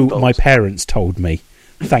 so the my bulbs. parents told me.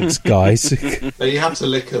 Thanks, guys. no, you have to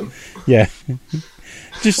lick them. Yeah.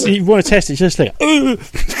 Just you want to test it, just like, "Ugh."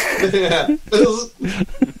 Yeah.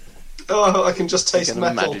 Oh, I can just I taste can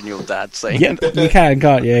metal. imagine your dad saying. Yep, you can,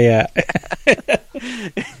 can't you? Yeah.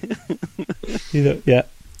 You know, yeah.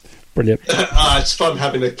 Brilliant. It's fun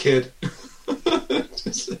having a kid.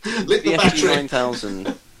 Just lick the The FG battery.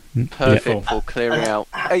 9000, perfect Yeah. for clearing And out.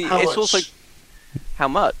 how It's much? also how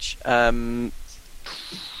much?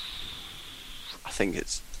 I think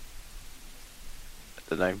it's.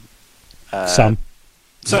 I don't know. Some.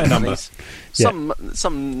 Certain number.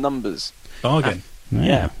 Some numbers. Bargain.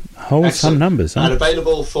 Yeah. Whole Excellent. some numbers, And huh?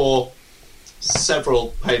 available for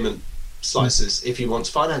several payment slices if you want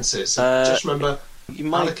to finance it. So just remember, You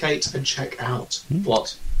might. allocate and check out. Hmm.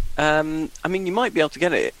 What? I mean, you might be able to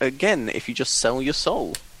get it again if you just sell your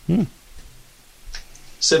soul.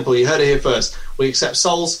 Simple. You heard it here first. We accept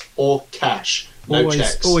souls or cash. No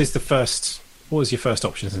checks. Always your first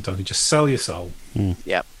option, isn't it? Just sell your soul.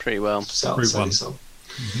 Yeah, pretty well. Sell Route your one. soul.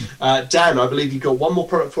 Dan, I believe you've got one more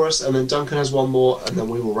product for us, and then Duncan has one more, and then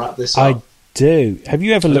we will wrap this up. I do. Have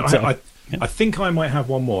you ever looked at... I think I might have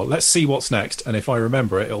one more. Let's see what's next, and if I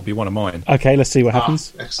remember it, it'll be one of mine. Okay, let's see what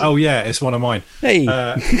happens. Excellent. Oh yeah, it's one of mine. Hey.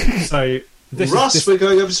 So this Russ, is we're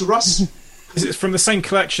going over to Russ. it's from the same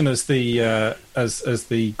collection as the as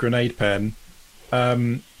the grenade pen.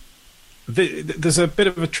 There's a bit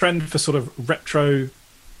of a trend for sort of retro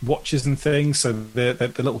watches and things. So the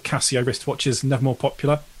little Casio wristwatches, never more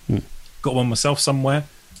popular. Got one myself somewhere.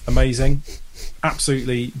 Amazing,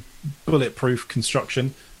 absolutely bulletproof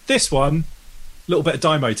construction. This one, a little bit of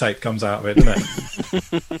Dymo tape comes out of it, doesn't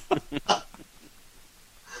it?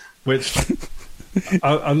 Which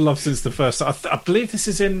I love since the first. I believe this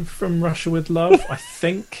is in From Russia with Love. I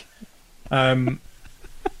think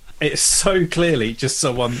it's so clearly just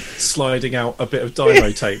someone sliding out a bit of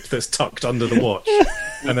Dymo tape that's tucked under the watch,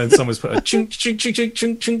 and then someone's put a chink chink chink chink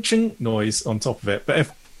chink chink chink noise on top of it.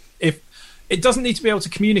 But if it doesn't need to be able to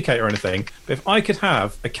communicate or anything, but if I could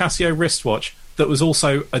have a Casio wristwatch that was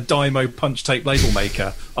also a Dymo punch tape label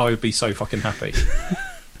maker, I would be so fucking happy.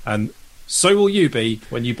 And so will you be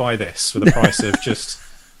when you buy this for the price of just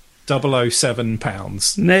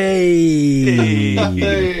 £007. Nay.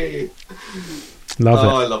 Hey. Love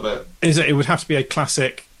Oh, it. I love it. It would have to be a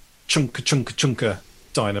classic chunka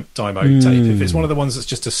Dymo tape. If it's one of the ones that's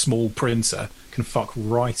just a small printer, can fuck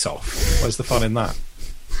right off. Where's the fun in that?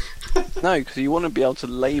 No, because you want to be able to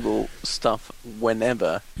label stuff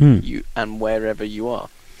whenever you and wherever you are.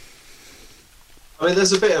 I mean,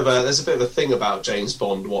 there's a bit of a thing about James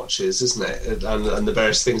Bond watches, isn't it? And the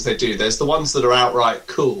various things they do. There's the ones that are outright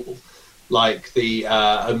cool, like the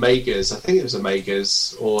Omegas. I think it was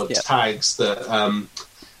Omegas or tags that.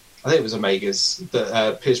 I think it was Omegas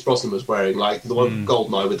that Pierce Brosnan was wearing, like the one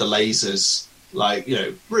Goldeneye with the lasers. Like, you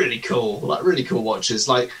know, really cool watches.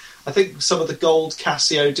 Like, I think some of the gold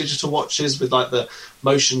Casio digital watches with like the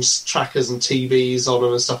motion trackers and TVs on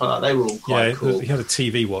them and stuff like that, they were all quite cool. He had a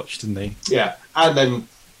TV watch, didn't he? Yeah, and then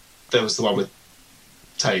there was the one with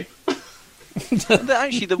tape.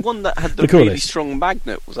 Actually, the one that had the, The really coolest. strong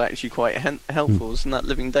magnet was actually quite helpful. Wasn't that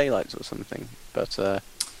Living Daylights or something? But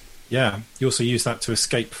Yeah, you also use that to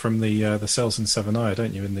escape from the cells in 7i,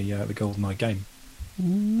 don't you? In the GoldenEye game,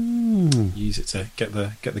 you use it to get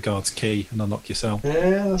the guard's key and unlock your cell.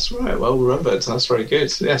 Yeah, that's right. Well remembered. That's very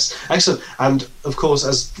good. Yes, excellent. And of course,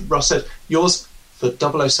 as Ross said, yours for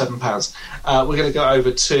 £007. We're going to go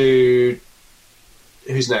over to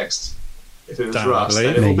who's next? If it was Dan, I Russ,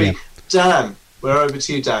 then believe. it will Me, be Dan. We're over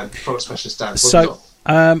to you, Dan. Product specialist Dan. What have you So,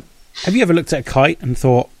 got? have you ever looked at a kite and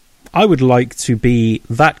thought, I would like to be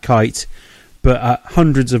that kite, but at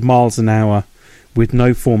hundreds of miles an hour with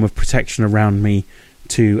no form of protection around me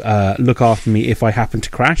to look after me if I happen to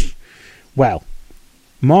crash. Well,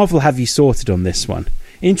 Marvel have you sorted on this one.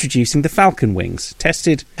 Introducing the Falcon wings,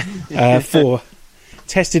 tested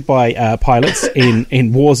by pilots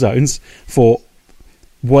in war zones for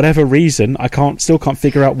whatever reason. I still can't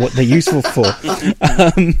figure out what they're useful for.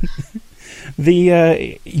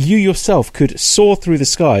 You yourself could soar through the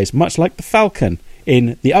skies, much like the Falcon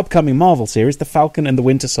in the upcoming Marvel series, The Falcon and the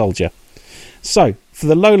Winter Soldier. So, for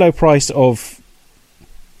the low price of,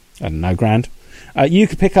 I don't know, £1,000, you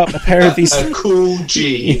could pick up a pair of these. A cool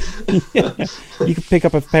G. You could pick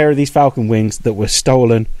up a pair of these Falcon wings that were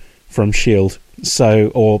stolen from Shield,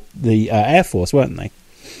 or the Air Force, weren't they?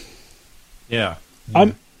 Yeah.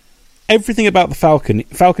 Everything about the Falcon.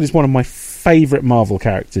 Falcon is one of my favourite Marvel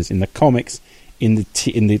characters in the comics, in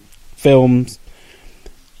the films.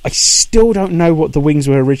 I still don't know what the wings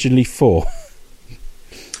were originally for.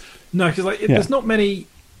 No, because there's not many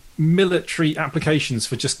military applications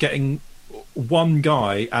for just getting one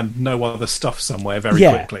guy and no other stuff somewhere very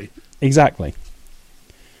quickly. Exactly.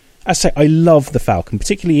 I say I love the Falcon,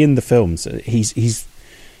 particularly in the films. He's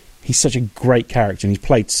such a great character and he's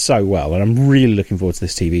played so well, and I'm really looking forward to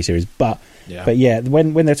this TV series. But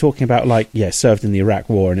when they're talking about served in the Iraq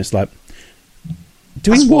War, and it's like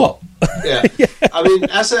doing what? Yeah. I mean,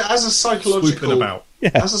 as a psychological about.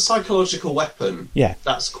 As a psychological weapon,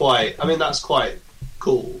 that's quite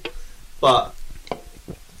cool. But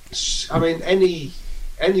I mean, any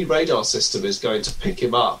radar system is going to pick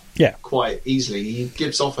him up quite easily. He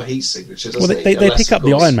gives off a heat signature, doesn't he? They pick up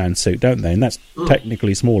the Iron Man suit, don't they? And that's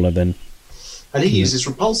technically smaller than. And he uses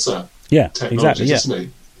repulsor. Yeah, technology, exactly. doesn't he?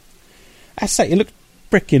 I say it looks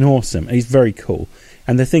freaking awesome. He's very cool,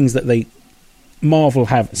 and the things that Marvel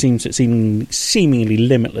have seemingly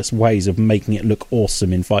limitless ways of making it look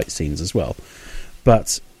awesome in fight scenes as well.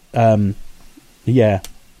 But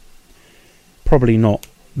probably not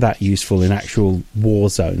that useful in actual war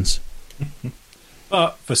zones.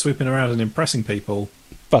 But for swooping around and impressing people,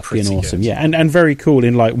 fucking awesome. Good. Yeah, and very cool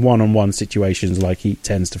in one-on-one situations like he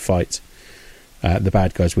tends to fight the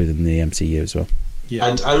bad guys with in the MCU as well. Yeah.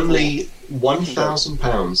 And only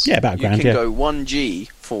 £1,000. Yeah, about £1,000. You can go 1G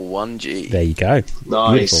for 1G. There you go.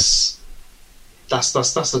 Nice. That's the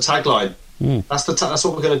tagline. That's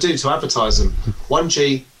what we're going to do to advertise them.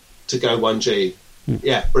 1G to go 1G.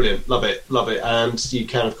 Yeah, brilliant. Love it. And you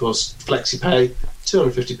can, of course, flexi-pay,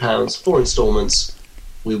 £250, 4 instalments.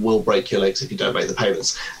 We will break your legs if you don't make the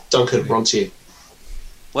payments. Duncan, we're on to you.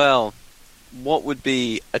 Well, what would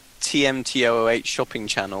be a TMTOOH shopping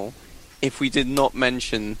channel if we did not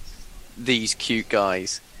mention these cute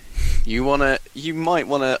guys? You might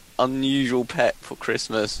want an unusual pet for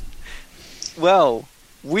Christmas. Well,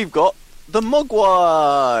 we've got the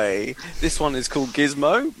Mogwai. This one is called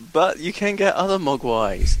Gizmo, but you can get other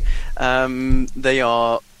Mogwais. They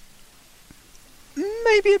are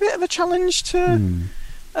maybe a bit of a challenge to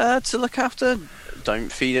look after.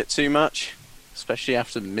 Don't feed it too much, especially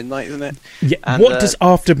after midnight, isn't it? Yeah. And, what does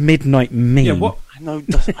after midnight mean? Yeah, what? I know.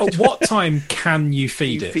 At what time can you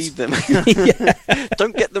feed it? Feed them.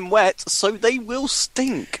 Don't get them wet, so they will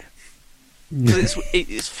stink. Because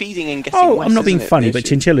it's feeding and getting wet. I'm not being funny, but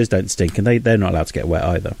chinchillas don't stink, and they're not allowed to get wet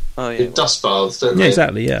either. Oh yeah, dust baths, don't they? Yeah,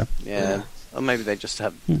 exactly. Yeah. Yeah. Or maybe they just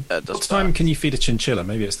have dust. What time can you feed a chinchilla?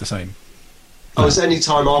 Maybe it's the same. Oh, it's any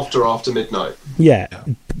time after midnight. Yeah,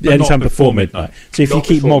 any time before midnight. So if you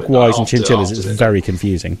keep mogwais and chinchillas, it's very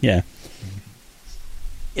confusing. Yeah.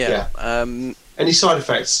 Yeah. Any side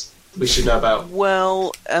effects we should know about?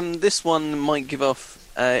 Well, this one might give off.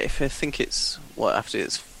 If I think after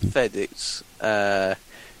it's fed, it's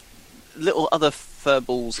little other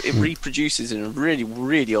furballs. It reproduces in a really,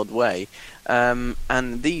 really odd way,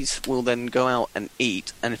 and these will then go out and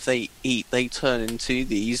eat. And if they eat, they turn into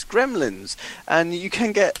these gremlins. And you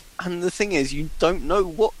can get. And the thing is, you don't know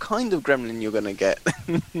what kind of gremlin you're going to get.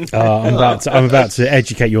 I'm about to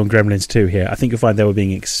educate you on Gremlins 2 here. I think you'll find they were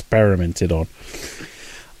being experimented on.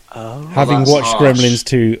 Having watched harsh. Gremlins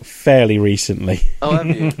 2 fairly recently. Oh, have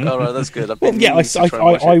you? All right, that's good. I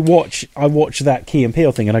watch that Key and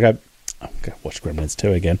Peele thing, and I go, I'm going to watch Gremlins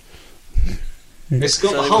 2 again. It's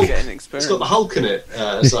got the Hulk. It's got the Hulk in it,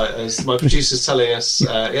 as my producer's telling us.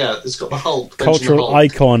 It's got the Hulk. Cultural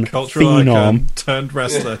Hulk. icon, phenom, turned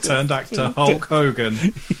wrestler, turned actor, Hulk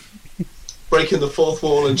Hogan, breaking the fourth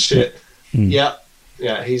wall and shit. Yeah,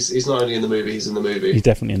 he's not only in the movie, he's in the movie. He's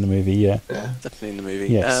definitely in the movie. Yeah. Definitely in the movie.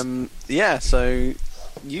 Yes. So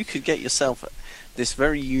you could get yourself this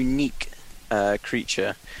very unique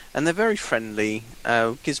creature, and they're very friendly.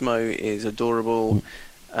 Gizmo is adorable.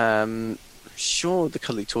 sure the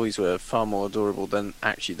cuddly toys were far more adorable than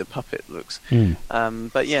actually the puppet looks.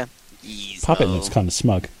 But yeah, Puppet looks kind of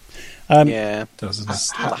smug. yeah, Doesn't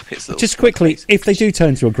slap its little Just quickly, if they do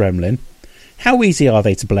turn to a gremlin, how easy are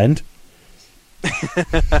they to blend?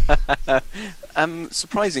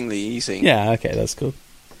 surprisingly easy. Yeah, okay, that's cool.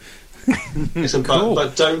 Listen,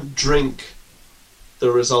 but don't drink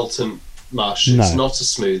the resultant mush. No. It's not a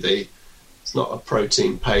smoothie. It's not a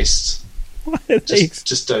protein paste. Why are they,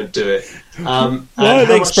 Just don't do it. why are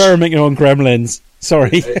they experimenting on gremlins?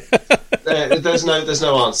 Sorry. There's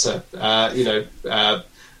no answer.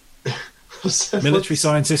 Military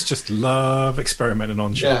scientists just love experimenting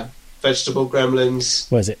on shit. Yeah, vegetable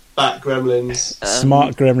gremlins, What is it? bat gremlins.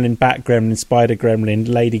 Smart gremlin, bat gremlin, spider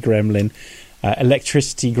gremlin, lady gremlin,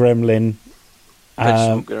 electricity gremlin,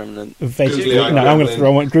 Vegetable gremlin. Googly-eyed I'm going to gremlin.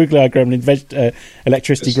 throw one. Googly-eyed gremlin,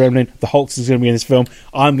 electricity gremlin. The Hulk is going to be in this film.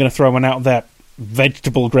 I'm going to throw one out there.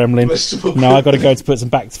 Vegetable gremlin. Vegetable No, I've got to go to put some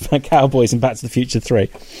Cowboys and Back to the Future 3.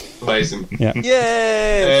 Amazing. Yeah.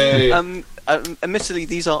 Yay! Hey. Admittedly,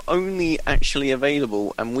 these are only actually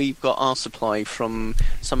available, and we've got our supply from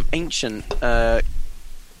some ancient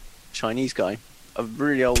Chinese guy, a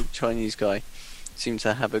really old Chinese guy. Seemed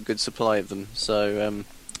to have a good supply of them, so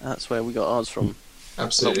that's where we got ours from.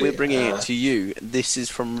 Absolutely. But we're bringing it to you. This is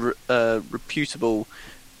from reputable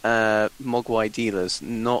Mogwai dealers,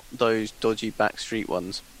 not those dodgy backstreet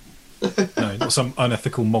ones. No, not some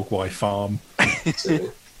unethical Mogwai farm.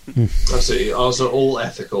 Absolutely. Ours are all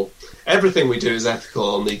ethical. Everything we do is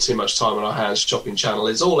ethical on the Too Much Time on Our Hands shopping channel.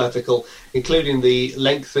 It's all ethical, including the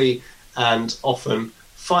lengthy and often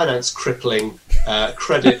finance-crippling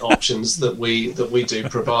credit options that we do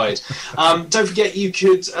provide. Don't forget, you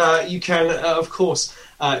can, of course,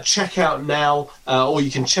 check out now, or you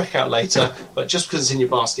can check out later, but just because it's in your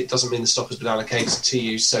basket doesn't mean the stock has been allocated to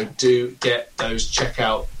you, so do get those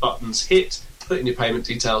checkout buttons hit, put in your payment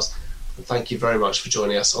details. And thank you very much for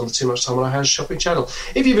joining us on the Too Much Time on Our Hands shopping channel.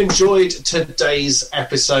 If you've enjoyed today's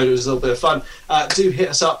episode, it was a little bit of fun, do hit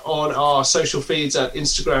us up on our social feeds at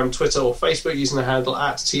Instagram, Twitter or Facebook using the handle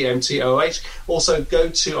at TMTOH. Also go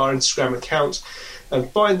to our Instagram account and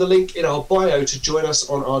find the link in our bio to join us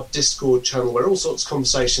on our Discord channel, where all sorts of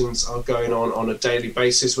conversations are going on a daily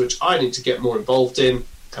basis, which I need to get more involved in,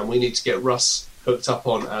 and we need to get Russ hooked up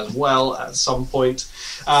on as well at some point.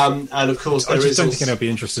 And of course, I there just is don't also... think I'll be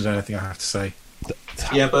interested in anything I have to say.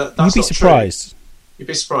 Yeah, but that's You'd be not surprised. True. You'd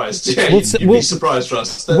be surprised. Yeah, We'll you'd we'll- be surprised,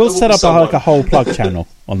 Russ. We'll set up like a whole plug channel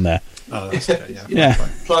on there. Oh, that's okay, yeah. Yeah. Fine.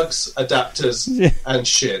 plugs, adapters, Yeah. and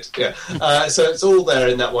shit. Yeah. So it's all there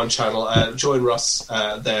in that one channel. Join Russ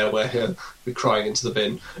there, where he'll be crying into the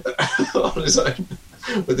bin on his own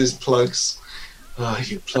with his plugs. Oh,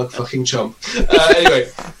 you plug fucking chump. Anyway,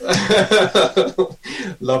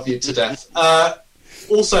 love you to death.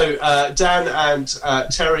 Also, Dan and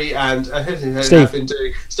Terry and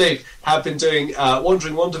Steve have been doing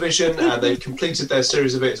Wandering WandaVision, and they've completed their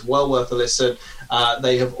series of it. It's well worth a listen.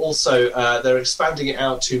 They have also they're expanding it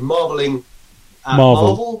out to Marveling at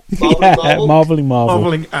Marvel. Marveling Marvel. Marveling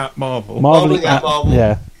Marveling at Marvel. Marveling at Marvel.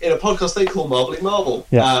 Yeah. In a podcast they call Marveling Marvel,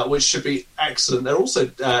 Yeah. which should be excellent. They're also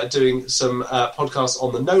doing some podcasts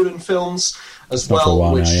on the Nolan films as Not for a well,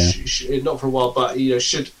 while which now, not for a while, but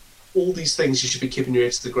should all these things you should be keeping your ear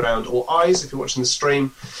to the ground or eyes if you're watching the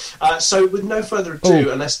stream. So with no further ado,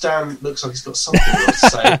 unless Dan looks like he's got something else to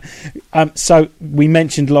say, So we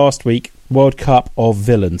mentioned last week World Cup of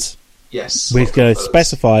villains. yes, We're going to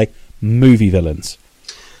specify movie villains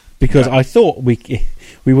because I thought we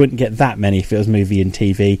wouldn't get that many if it was movie and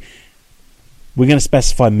TV. We're going to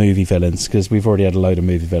specify movie villains because we've already had a load of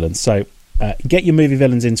movie villains. So get your movie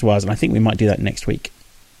villains into us, and I think we might do that next week.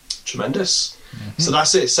 Tremendous. So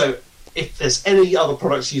that's it. So if there's any other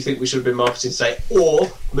products you think we should have been marketing today, or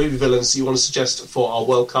movie villains you want to suggest for our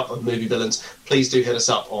World Cup of movie villains, please do hit us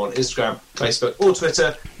up on Instagram, Facebook or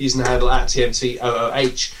Twitter using the handle at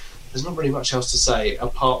TMTOOH. There's not really much else to say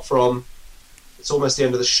apart from it's almost the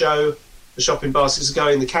end of the show. The shopping baskets are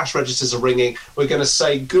going, the cash registers are ringing. We're going to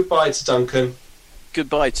say goodbye to Duncan.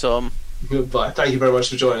 Goodbye, Tom. Goodbye. Thank you very much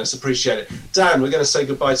for joining us. Appreciate it. Dan, we're going to say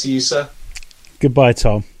goodbye to you, sir. Goodbye,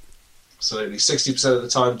 Tom. Absolutely. 60% of the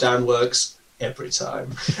time, Dan works every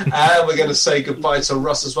time. And we're going to say goodbye to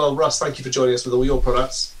Russ as well. Russ, thank you for joining us with all your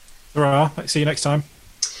products. Hurrah. See you next time.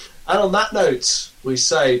 And on that note, we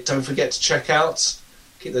say don't forget to check out,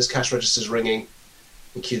 keep those cash registers ringing,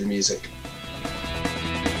 and cue the music.